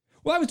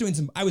 Well, I was doing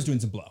some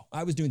blow.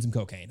 I was doing some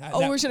cocaine.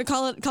 we're gonna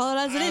call it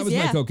as it is. That was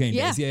yeah. my cocaine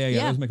yeah. days. Yeah.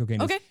 That was my cocaine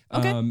days.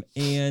 Okay.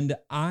 And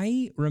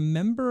I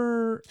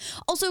remember.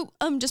 Also,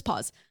 just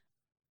pause.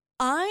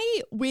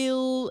 I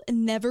will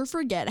never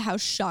forget how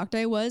shocked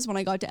I was when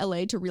I got to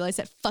LA to realize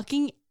that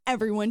fucking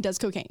everyone does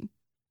cocaine.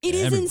 It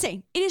is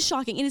insane. It is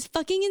shocking. It is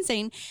fucking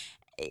insane.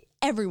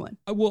 Everyone.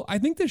 Well, I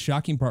think the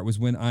shocking part was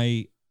when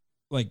I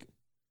like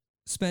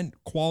spent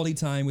quality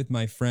time with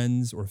my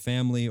friends or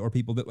family or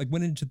people that like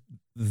went into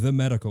the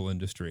medical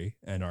industry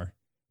and are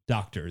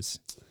doctors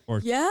or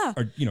Yeah.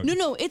 or you know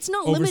No, it's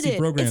not oversee limited.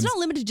 programs. It's not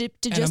limited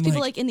to And just I'm people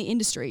like, like in the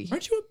industry.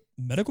 aren't you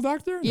a medical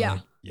doctor? And they're Yeah.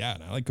 like, yeah,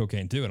 and I like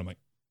cocaine too. And I'm like,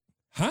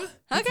 huh?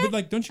 Okay. But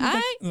like, don't you? Like,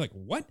 Alright. and they're like,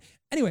 what?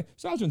 Anyway,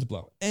 so I was doing some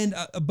blow, and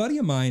a buddy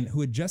of mine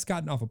who had just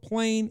gotten off a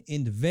plane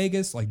into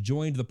Vegas, like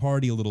joined the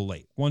party a little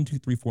late, 1, 2,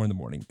 3, 4 in the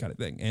morning kind of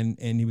thing, and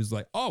he was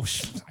like, oh,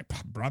 I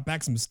brought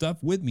back some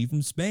stuff with me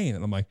from Spain,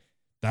 and I'm like,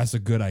 that's a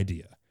good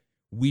idea.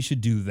 We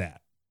should do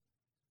that.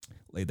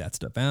 Laid that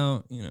stuff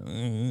out, you know,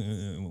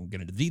 we'll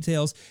get into the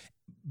details.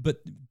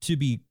 But to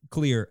be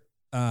clear,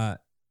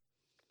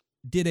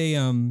 did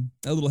a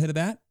little hit of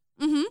that.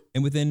 Mm-hmm.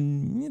 And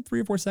within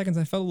 3 or 4 seconds,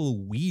 I felt a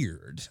little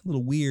weird.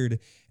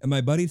 And my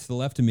buddy to the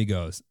left of me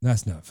goes,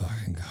 that's not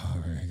fucking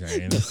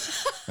cocaine.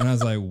 And I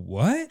was like,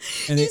 what?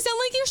 And You sound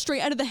like you're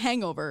straight out of The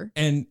Hangover.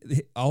 and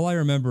all I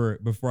remember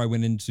before I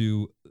went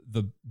into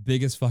the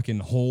biggest fucking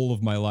hole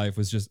of my life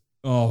was just,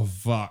 oh,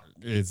 fuck,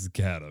 it's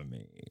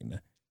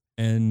ketamine.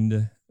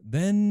 And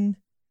then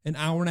an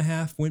hour and a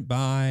half went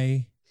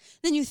by.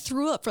 Then you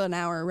threw up for an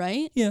hour,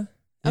 right? Yeah.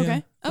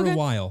 Okay, For okay. a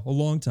while, a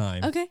long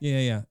time. Okay.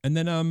 Yeah. And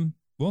then,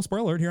 well,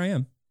 spoiler alert, here I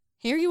am.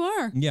 Here you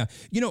are. Yeah.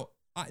 You know,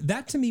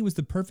 that to me was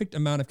the perfect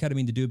amount of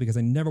ketamine to do because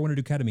I never want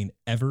to do ketamine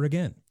ever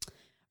again.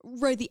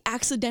 Right, the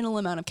accidental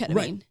amount of ketamine.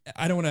 Right.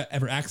 I don't want to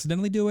ever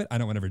accidentally do it. I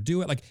don't want to ever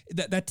do it. Like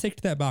that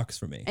ticked that box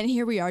for me. And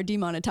here we are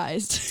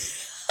demonetized.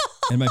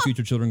 And my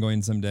future children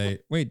going someday,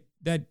 wait,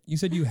 Dad, you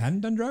said you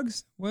hadn't done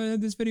drugs? What,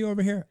 this video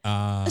over here?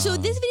 So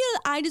this video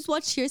that I just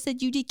watched here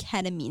said you did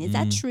ketamine. Is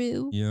that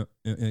true? Yeah.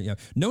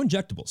 No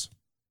injectables.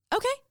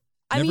 Okay.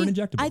 Never an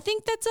injectable. I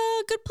think that's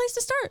a good place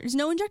to start. There's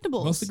no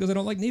injectables. Mostly because I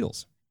don't like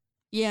needles.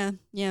 Yeah,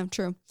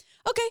 true.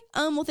 Okay.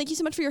 Well, thank you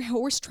so much for your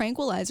horse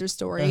tranquilizer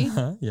story.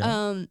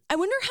 Yeah. I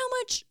wonder how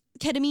much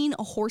ketamine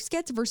a horse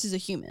gets versus a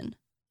human.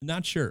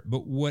 Not sure,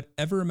 but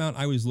whatever amount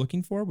I was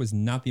looking for was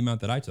not the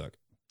amount that I took.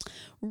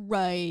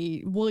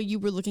 Right. Well, you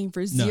were looking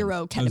for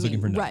zero ketamine. I was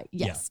looking for none. Right.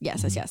 Yes. Yeah.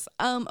 Yes.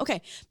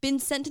 Okay. Been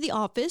sent to the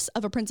office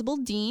of a principal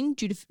dean,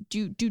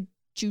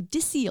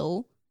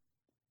 judicial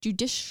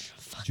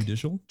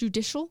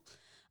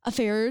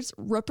affairs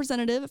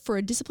representative for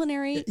a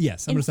disciplinary.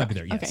 Yes, I'm going to stop you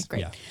there. Yes. Okay,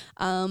 great.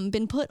 Yeah.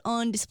 Been put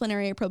on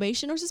disciplinary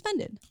probation or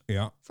suspended.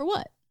 Yeah. For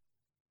what?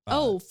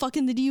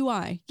 Fucking the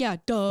DUI. Yeah,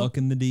 duh.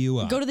 Fucking the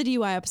DUI. Go to the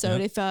DUI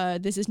episode Yep.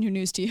 if this is new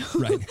news to you.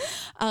 Right.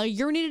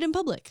 Urinated in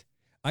public.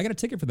 I got a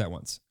ticket for that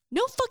once.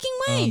 No fucking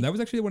way. That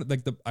was actually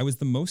I was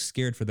the most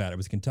scared for that. It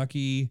was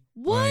Kentucky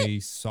What? my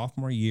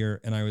sophomore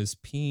year, and I was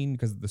peeing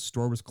because the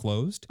store was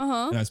closed.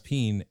 Uh-huh. And I was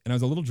peeing, and I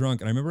was a little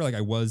drunk, and I remember like I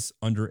was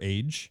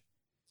underage,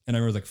 And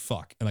I was like,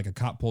 fuck. And like a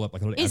cop pulled up.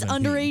 Like, Is as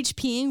I'm underage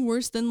peeing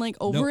worse than like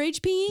overage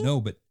peeing?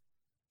 No, but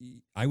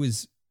I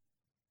was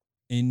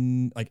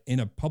in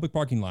a public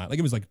parking lot. Like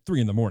it was like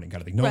 3 a.m. kind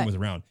of thing. No one was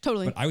around.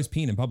 Totally. But I was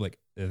peeing in public.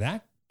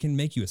 That can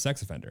make you a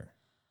sex offender.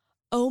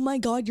 Oh my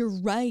God, you're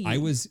right.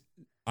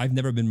 I've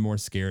never been more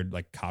scared,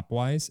 like cop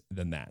wise,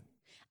 than that.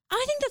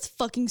 I think that's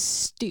fucking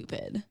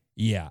stupid.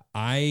 Yeah,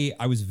 I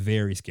was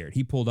very scared.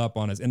 He pulled up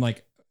on us, and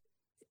like,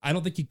 I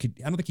don't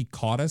think he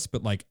caught us,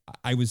 but like,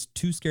 I was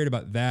too scared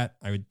about that.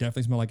 I would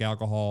definitely smell like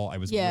alcohol. I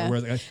was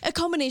A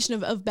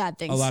combination of bad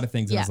things. A lot of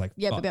things. And I was like,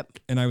 yep.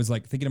 And I was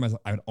like thinking to myself,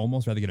 I would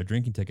almost rather get a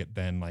drinking ticket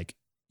than like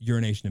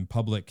urination in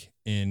public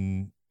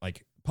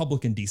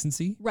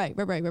indecency. Right.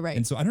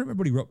 And so I don't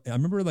remember what he wrote. I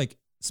remember like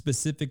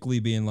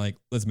specifically being like,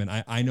 listen,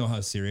 man, I know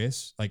how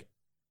serious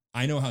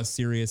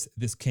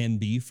this can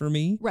be for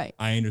me. Right.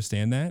 I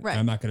understand that. Right.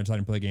 I'm not going to try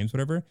and play games,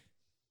 whatever.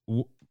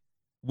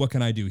 What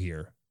can I do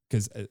here?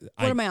 Because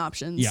what are my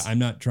options? Yeah, I'm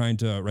not trying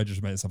to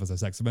register myself as a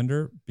sex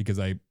offender because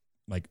I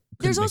like.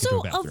 There's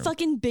also a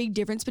fucking big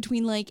difference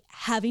between like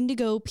having to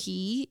go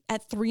pee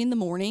at 3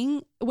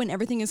 a.m. when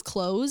everything is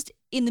closed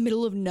in the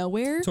middle of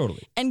nowhere.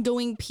 Totally. And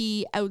going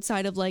pee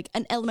outside of like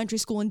an elementary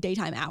school in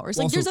daytime hours.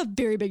 Like also, there's a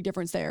very big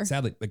difference there.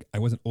 Sadly, like I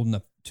wasn't old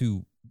enough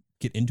to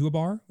get into a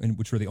bar, and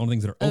which were the only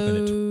things that are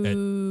open at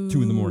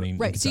 2 a.m.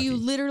 Right. So you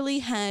literally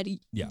had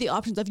the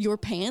options of your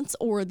pants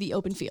or the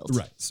open field.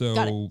 Right. So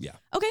Got it. Yeah.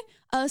 Okay.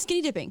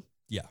 Skinny dipping.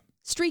 Yeah.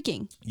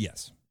 Streaking.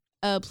 Yes.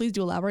 Please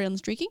do elaborate on the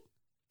streaking.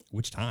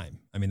 Which time?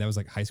 I mean, that was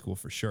like high school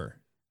for sure.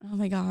 Oh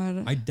my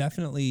God. I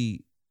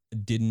definitely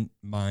didn't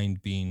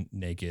mind being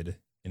naked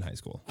in high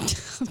school.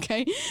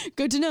 Okay.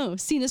 Good to know.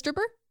 Seen a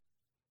stripper?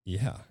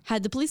 Yeah.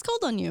 Had the police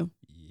called on you?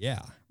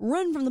 Yeah.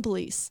 Run from the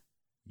police?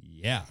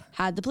 Yeah.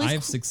 Had the police? I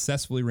have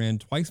successfully ran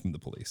twice from the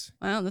police.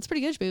 Wow, that's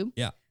pretty good, Shboob.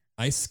 Yeah.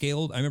 I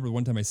remember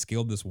one time I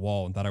scaled this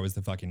wall and thought I was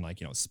the fucking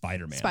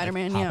Spider-Man.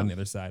 Spider-Man, on the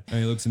other side. And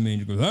he looks at me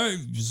and he goes, "Hey,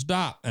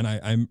 stop." And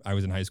I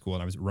was in high school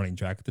and I was running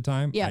track at the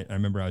time. Yeah. I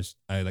remember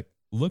I like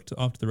looked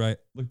off to the right,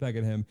 looked back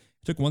at him,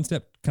 took one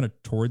step kind of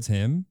towards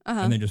him,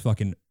 and then just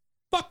fucking,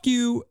 fuck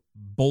you,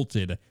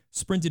 bolted,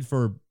 sprinted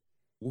for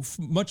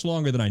much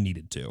longer than I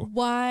needed to.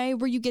 Why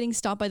were you getting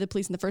stopped by the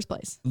police in the first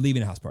place?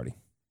 Leaving a house party.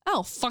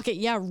 Oh, fuck it.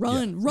 Yeah,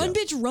 run. Yeah, Run,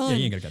 bitch, run. Yeah,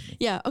 you ain't gonna catch me.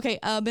 Yeah, okay.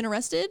 Been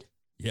arrested?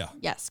 Yeah.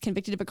 Yes.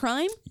 Convicted of a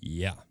crime?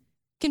 Yeah.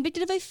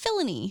 Convicted of a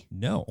felony?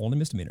 No, only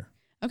misdemeanor.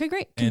 Okay,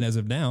 great. And as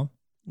of now,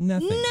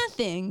 nothing.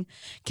 Nothing.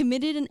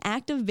 Committed an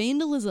act of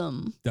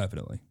vandalism?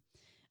 Definitely.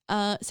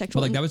 Sexual.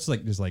 But like that was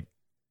just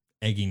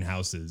egging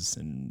houses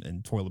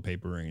and toilet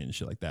papering and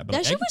shit like that. But that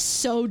like, shit was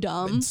so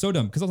dumb. It's so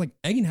dumb because I was like,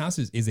 egging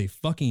houses is a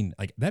fucking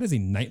that is a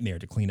nightmare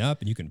to clean up,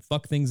 and you can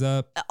fuck things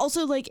up.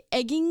 Also, like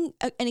egging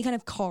any kind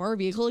of car or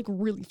vehicle like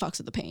really fucks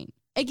with the paint.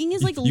 Egging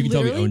is like you can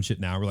tell literally. we own shit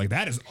now. We're like,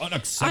 that is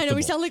unacceptable. I know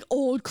we sound like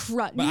old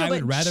crap. But I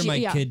would rather my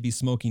kid be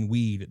smoking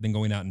weed than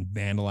going out and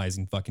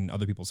vandalizing fucking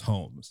other people's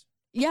homes.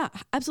 Yeah,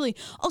 absolutely.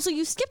 Also,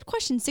 you skipped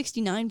question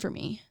 69 for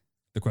me.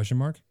 The question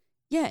mark?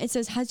 Yeah, it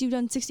says, have you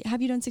done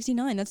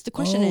 69? That's the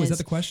question. Oh, is that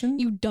the question?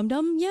 You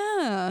dum-dum?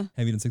 Yeah.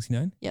 Have you done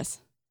 69? Yes.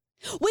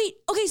 Wait,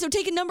 okay, so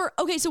take a number.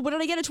 Okay, so what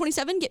did I get at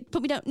 27?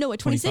 Put me down. No, at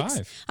 26.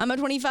 25. I'm at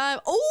 25.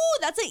 Oh,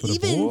 that's an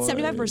even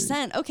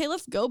 75%. Okay,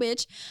 let's go,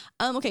 bitch.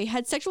 Okay,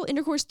 had sexual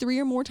intercourse 3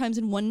 or more times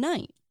in one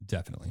night.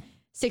 Definitely.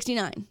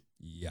 69.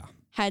 Yeah.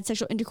 Had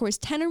sexual intercourse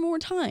 10 or more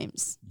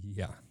times.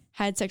 Yeah.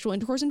 Had sexual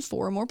intercourse in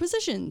 4 or more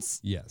positions.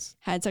 Yes.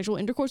 Had sexual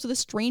intercourse with a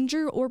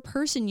stranger or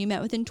person you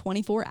met within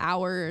 24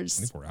 hours.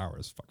 24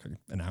 hours. Fuck,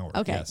 an hour.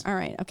 Okay. Yes. All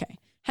right. Okay.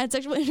 Had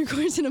sexual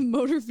intercourse in a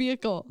motor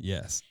vehicle.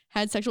 Yes.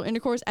 Had sexual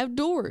intercourse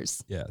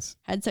outdoors. Yes.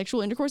 Had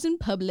sexual intercourse in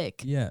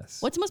public.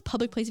 Yes. What's the most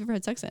public place you've ever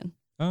had sex in?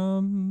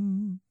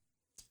 That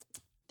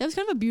was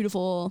kind of a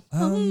beautiful.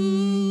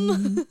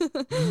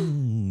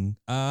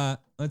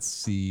 Let's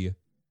see.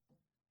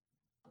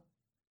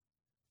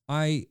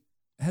 I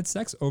had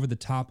sex over the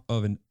top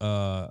of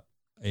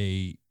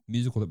a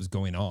musical that was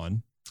going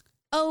on.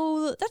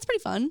 Oh, that's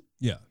pretty fun.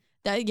 Yeah.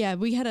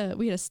 We had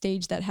a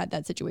stage that had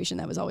that situation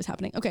that was always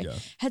happening. Okay. Yeah.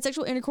 Had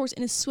sexual intercourse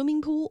in a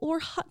swimming pool or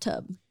hot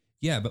tub.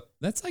 Yeah, but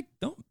that's like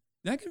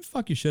that can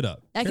fuck your shit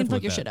up. That can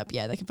fuck your shit up.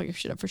 Yeah, that can fuck your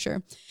shit up for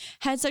sure.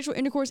 Had sexual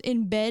intercourse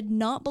in bed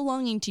not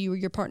belonging to you or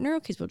your partner.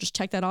 Okay, so we'll just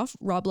check that off.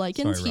 Rob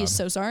Likens, Sorry, he is Rob.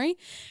 so sorry.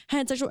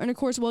 Had sexual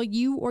intercourse while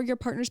you or your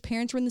partner's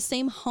parents were in the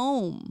same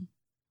home.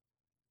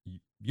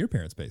 Your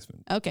parents'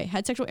 basement. Okay,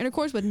 had sexual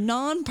intercourse with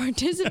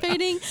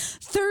non-participating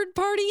third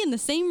party in the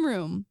same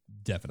room.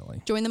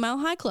 Definitely. Join the Mile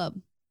High Club.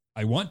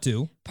 I want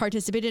to.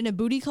 Participated in a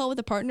booty call with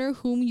a partner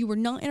whom you were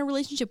not in a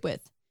relationship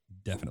with.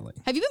 Definitely.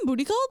 Have you been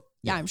booty called?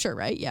 Yeah, Yeah. I'm sure,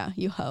 right? Yeah,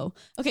 you hoe.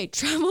 Okay,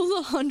 traveled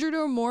 100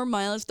 or more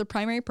miles for the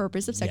primary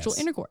purpose of sexual Yes.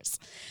 intercourse.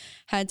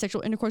 Had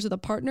sexual intercourse with a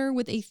partner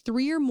with a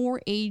 3 or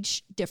more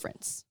age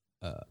difference.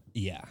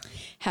 Yeah.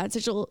 Had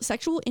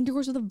sexual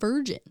intercourse with a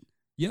virgin.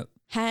 Yep.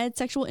 Had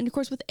sexual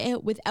intercourse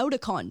without a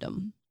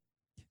condom.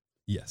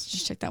 Yes.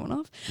 Just check that one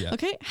off. Yeah.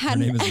 Okay. Her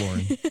name is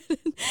Lauren.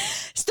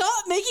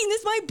 Stop making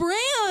this my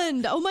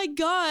brand. Oh my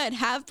God.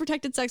 Have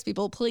protected sex,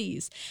 people,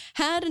 please.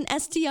 Had an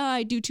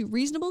STI due to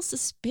reasonable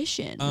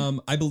suspicion.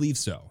 I believe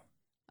so.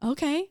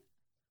 Okay.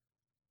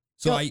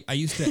 So Go. I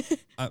used to,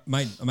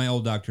 my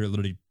old doctor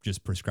literally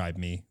just prescribed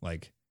me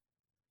like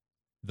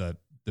the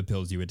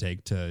pills you would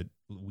take to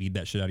weed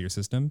that shit out of your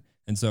system.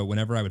 And so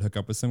whenever I would hook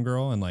up with some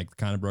girl and like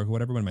kind of broke or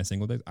whatever, when my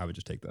single days, I would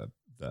just take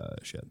the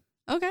shit.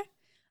 Okay.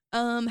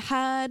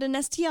 Had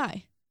an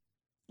STI.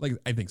 Like,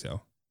 I think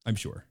so. I'm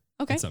sure.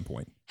 Okay. At some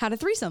point. Had a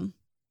threesome.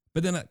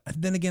 But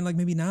then again, like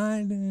maybe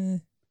not.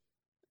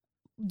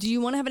 Do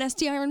you want to have an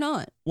STI or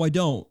not? Well, I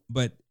don't.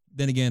 But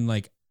then again,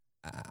 like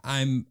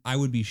I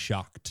would be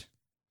shocked.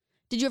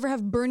 Did you ever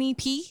have Bernie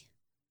P?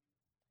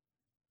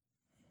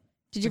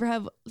 Did you ever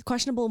have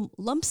questionable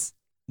lumps?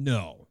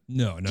 No.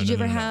 Did you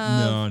ever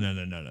have?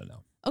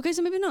 No. Okay,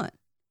 so maybe not.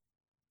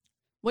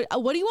 What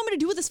do you want me to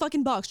do with this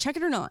fucking box? Check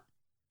it or not?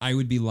 I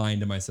would be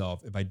lying to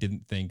myself if I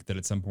didn't think that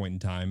at some point in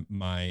time,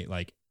 my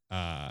like,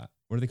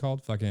 what are they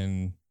called?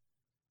 Fucking,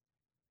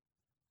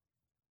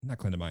 not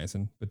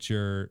clindamycin, but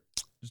your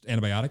just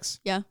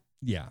antibiotics. Yeah.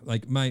 Yeah.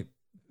 Like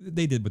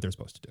they did what they're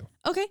supposed to do.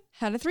 Okay,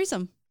 had a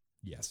threesome.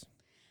 Yes.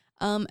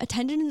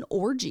 Attended an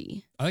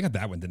orgy. I think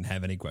that one didn't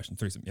have any question.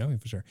 Threesome. Yeah,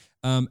 for sure.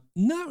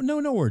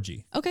 No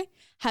orgy. Okay.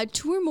 Had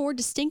 2 or more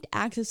distinct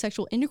acts of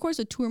sexual intercourse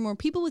with 2 or more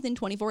people within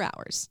 24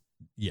 hours.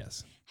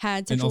 Yes.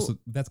 Had sexual. And also,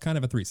 that's kind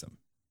of a threesome.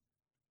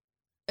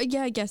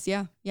 Yeah, I guess.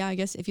 Yeah. Yeah, I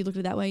guess if you look at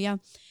it that way, yeah.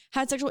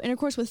 Had sexual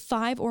intercourse with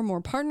 5 or more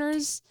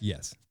partners.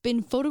 Yes.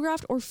 Been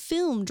photographed or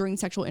filmed during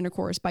sexual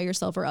intercourse by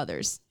yourself or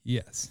others.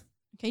 Yes.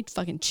 Okay,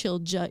 fucking chill,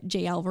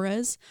 Jay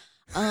Alvarez.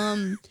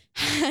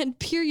 Had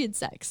period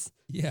sex.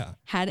 Yeah.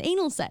 Had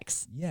anal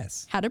sex.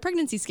 Yes. Had a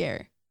pregnancy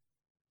scare.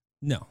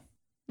 No.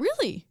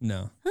 Really?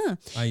 No. Huh.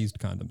 I used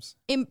condoms.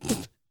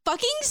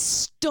 Fucking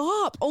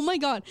stop. Oh my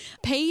God.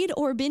 Paid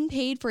or been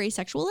paid for a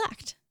sexual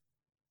act.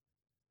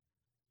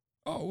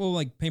 Oh, well,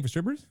 like paying for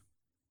strippers?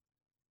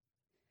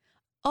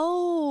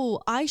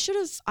 Oh, I should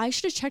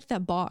have checked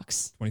that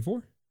box.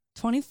 24?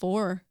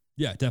 24.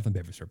 Yeah,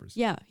 definitely pay for strippers.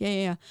 Yeah.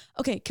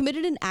 Okay,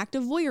 committed an act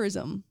of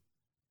voyeurism.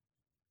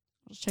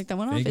 I'll just check that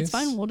one off. It's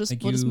fine. We'll just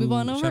move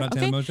on over. Shout out to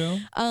Okay.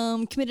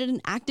 Mojo. Committed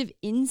an act of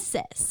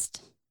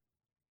incest.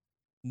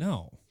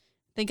 No.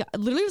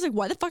 Literally was like,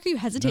 why the fuck are you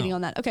hesitating No.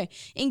 on that? Okay.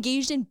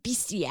 Engaged in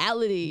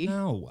bestiality.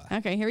 No.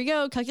 Okay, here we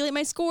go. Calculate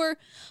my score.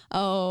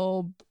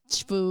 Oh,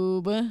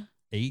 boob.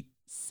 8.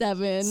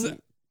 7.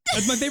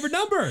 That's my favorite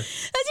number.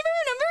 That's your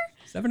favorite number?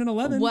 7 and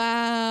 11.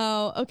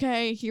 Wow.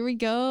 Okay, here we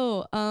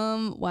go.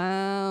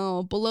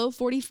 Wow. Below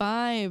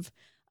 45.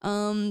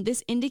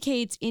 This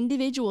indicates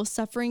individual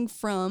suffering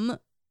from,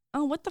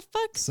 oh, what the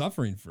fuck?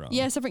 Suffering from.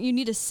 Yeah, suffering. You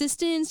need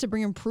assistance to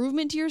bring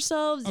improvement to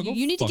yourselves. Oh, go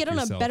You need to fuck get on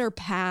yourself. a better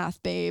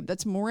path, babe.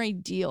 That's more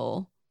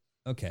ideal.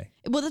 Okay.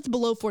 Well, that's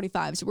below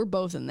 45, so we're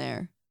both in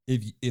there.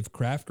 If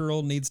Craft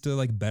Girl needs to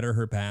like better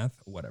her path,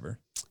 whatever.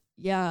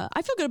 Yeah,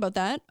 I feel good about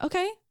that.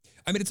 Okay.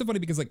 I mean, it's so funny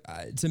because like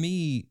to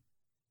me,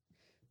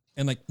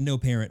 and like no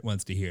parent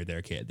wants to hear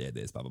their kid did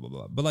this, blah, blah, blah,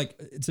 blah. But like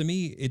to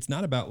me, it's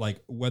not about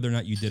like whether or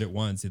not you did it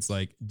once. It's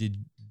like, did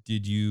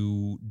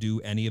you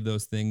do any of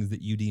those things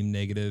that you deem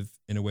negative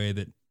in a way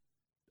that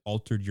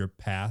altered your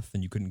path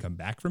and you couldn't come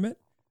back from it?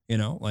 You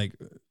know, like,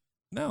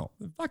 no,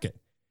 fuck it.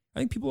 I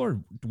think people are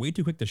way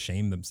too quick to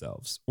shame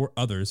themselves or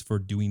others for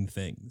doing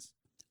things.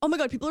 Oh my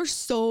God, people are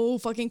so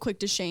fucking quick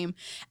to shame.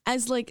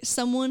 As like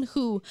someone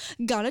who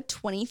got a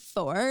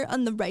 24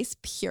 on the rice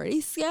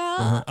purity scale.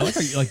 I like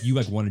how you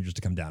wanted just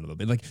to come down a little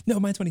bit. Like, no,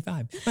 mine's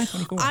 25. Mine's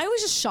 24. I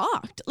was just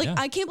shocked. Like, Yeah.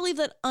 I can't believe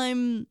that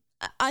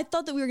I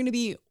thought that we were going to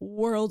be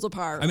worlds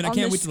apart. I mean, I on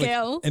can't this wait to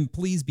scale. and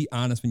please be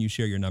honest when you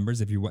share your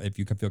numbers if you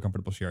feel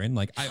comfortable sharing.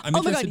 Like, I'm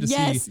Oh my interested God, to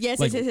yes, see yes,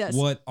 like, yes.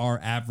 what our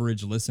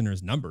average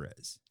listener's number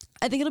is.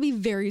 I think it'll be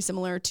very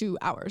similar to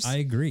ours. I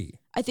agree.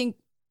 I think,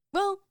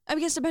 well, I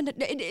guess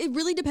it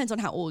really depends on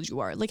how old you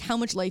are, like how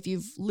much life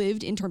you've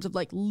lived in terms of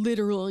like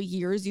literal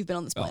years you've been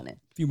on this planet.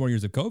 A few more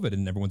years of COVID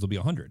and everyone's will be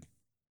 100.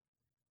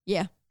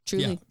 Yeah,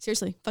 truly. Yeah.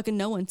 Seriously. Fucking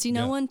no one. See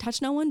no Yeah. one,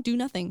 touch no one, do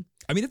nothing.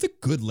 I mean, it's a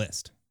good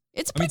list.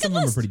 It's a I mean, pretty some good of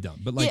them are list. pretty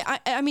dumb, but like, yeah,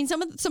 I mean,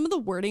 some of the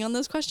wording on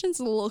those questions is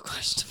a little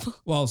questionable.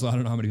 well, also, I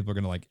don't know how many people are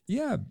going to like,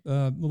 yeah,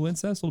 little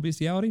incest, little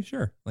bestiality.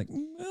 Sure. Like,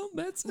 well,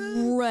 that's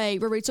Right.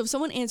 So if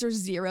someone answers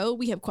 0,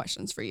 we have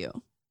questions for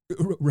you.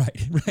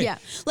 right. Yeah.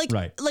 Like,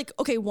 Right. like,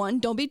 okay, 1,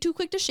 don't be too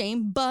quick to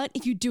shame, but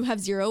if you do have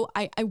 0,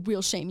 I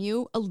will shame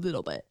you a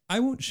little bit.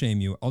 I won't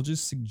shame you. I'll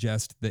just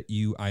suggest that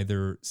you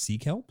either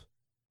seek help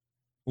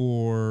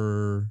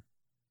or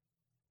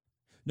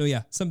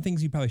some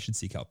things you probably should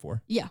seek help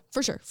for. Yeah,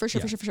 for sure.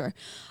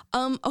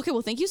 Yeah. Okay,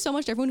 well, thank you so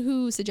much to everyone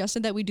who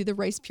suggested that we do the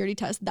rice purity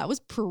test. That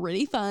was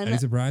pretty fun. Any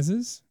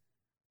surprises?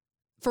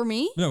 For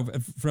me? No,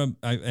 from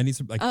any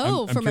like.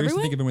 Oh, I'm from curious everyone?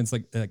 to think if everyone's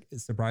like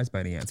surprised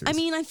by any answers. I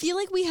mean, I feel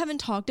like we haven't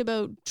talked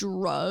about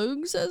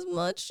drugs as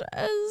much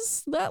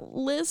as that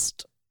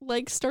list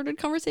like started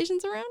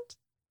conversations around.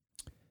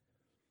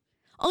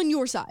 On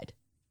your side.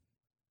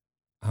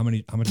 how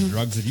many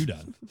drugs have you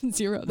done?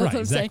 0. That's Right, what I'm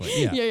exactly,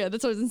 saying. yeah. Yeah,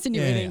 that's what I was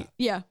insinuating.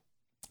 Yeah.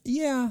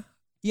 Yeah,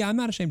 I'm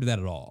not ashamed of that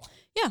at all.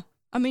 Yeah.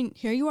 I mean,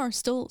 here you are,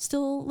 still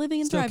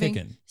living and Still thriving.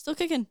 kicking. Still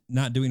kicking.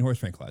 Not doing horse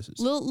tranquilizers.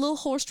 Little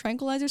horse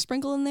tranquilizer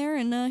sprinkle in there,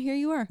 and here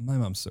you are. My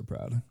mom's so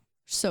proud.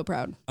 So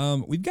proud.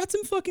 We've got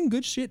some fucking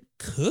good shit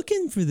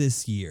cooking for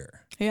this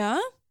year. Yeah?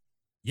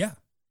 Yeah.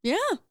 Yeah.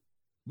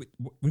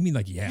 What do you mean,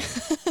 like, yeah?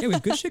 Yeah, we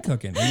have good shit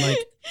cooking. And, like,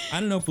 I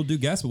don't know if we'll do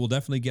guests, but we'll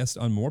definitely guest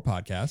on more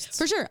podcasts.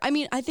 For sure. I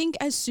mean, I think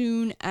as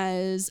soon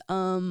as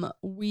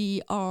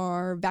we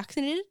are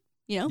vaccinated,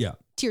 Yeah.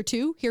 tier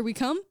 2, here we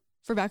come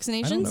for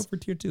vaccinations. I don't know for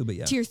tier 2, but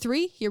yeah. Tier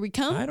 3, here we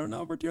come. I don't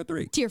know for tier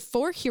 3. Tier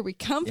 4, here we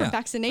come for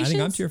vaccinations. I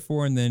think I'm tier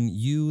 4, and then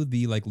you,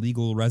 the like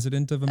legal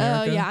resident of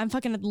America. Oh, yeah. I'm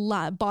fucking at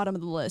the bottom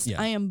of the list.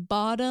 Yeah. I am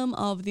bottom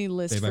of the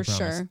list Babe, for I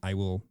promise, sure. I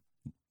will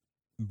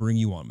bring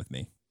you on with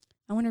me.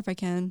 I wonder if I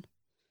can.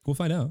 We'll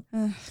find out.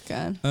 Oh,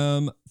 God.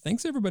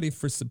 Thanks everybody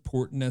for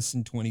supporting us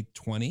in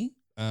 2020.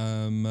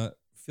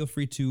 Feel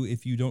free to,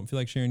 if you don't feel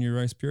like sharing your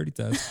rice purity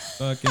test,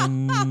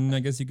 fucking, I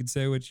guess you could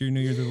say what your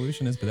New Year's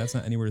resolution is, but that's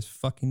not anywhere as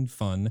fucking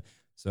fun.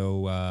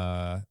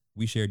 So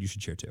we shared, you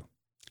should share too.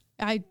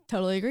 I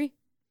totally agree.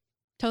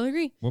 Totally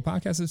agree. What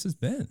podcast this has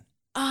been?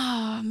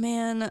 Oh,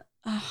 man.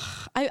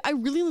 I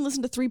really only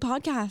listened to 3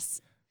 podcasts.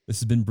 This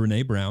has been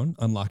Brene Brown,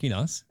 Unlocking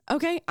Us.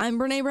 Okay, I'm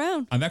Brene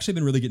Brown. I've actually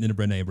been really getting into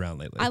Brene Brown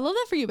lately. I love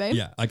that for you, babe.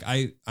 Yeah, like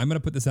I'm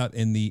gonna put this out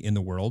in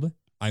the world.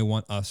 I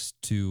want us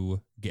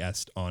to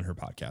guest on her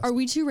podcast. Are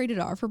we too rated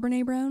R for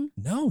Brene Brown?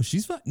 No,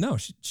 she's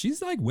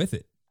she's like with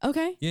it.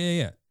 Okay.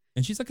 Yeah.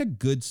 And she's like a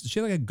good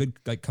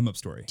come up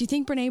story. Do you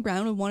think Brene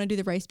Brown would want to do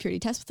the rice purity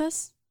test with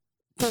us?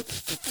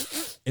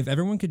 If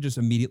everyone could just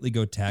immediately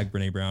go tag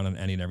Brene Brown on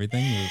any and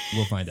everything,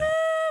 we'll find out.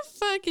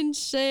 Fucking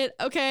shit.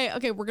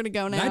 Okay, we're gonna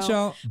go now. Night,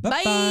 y'all.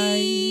 Bye-bye.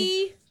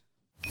 Bye.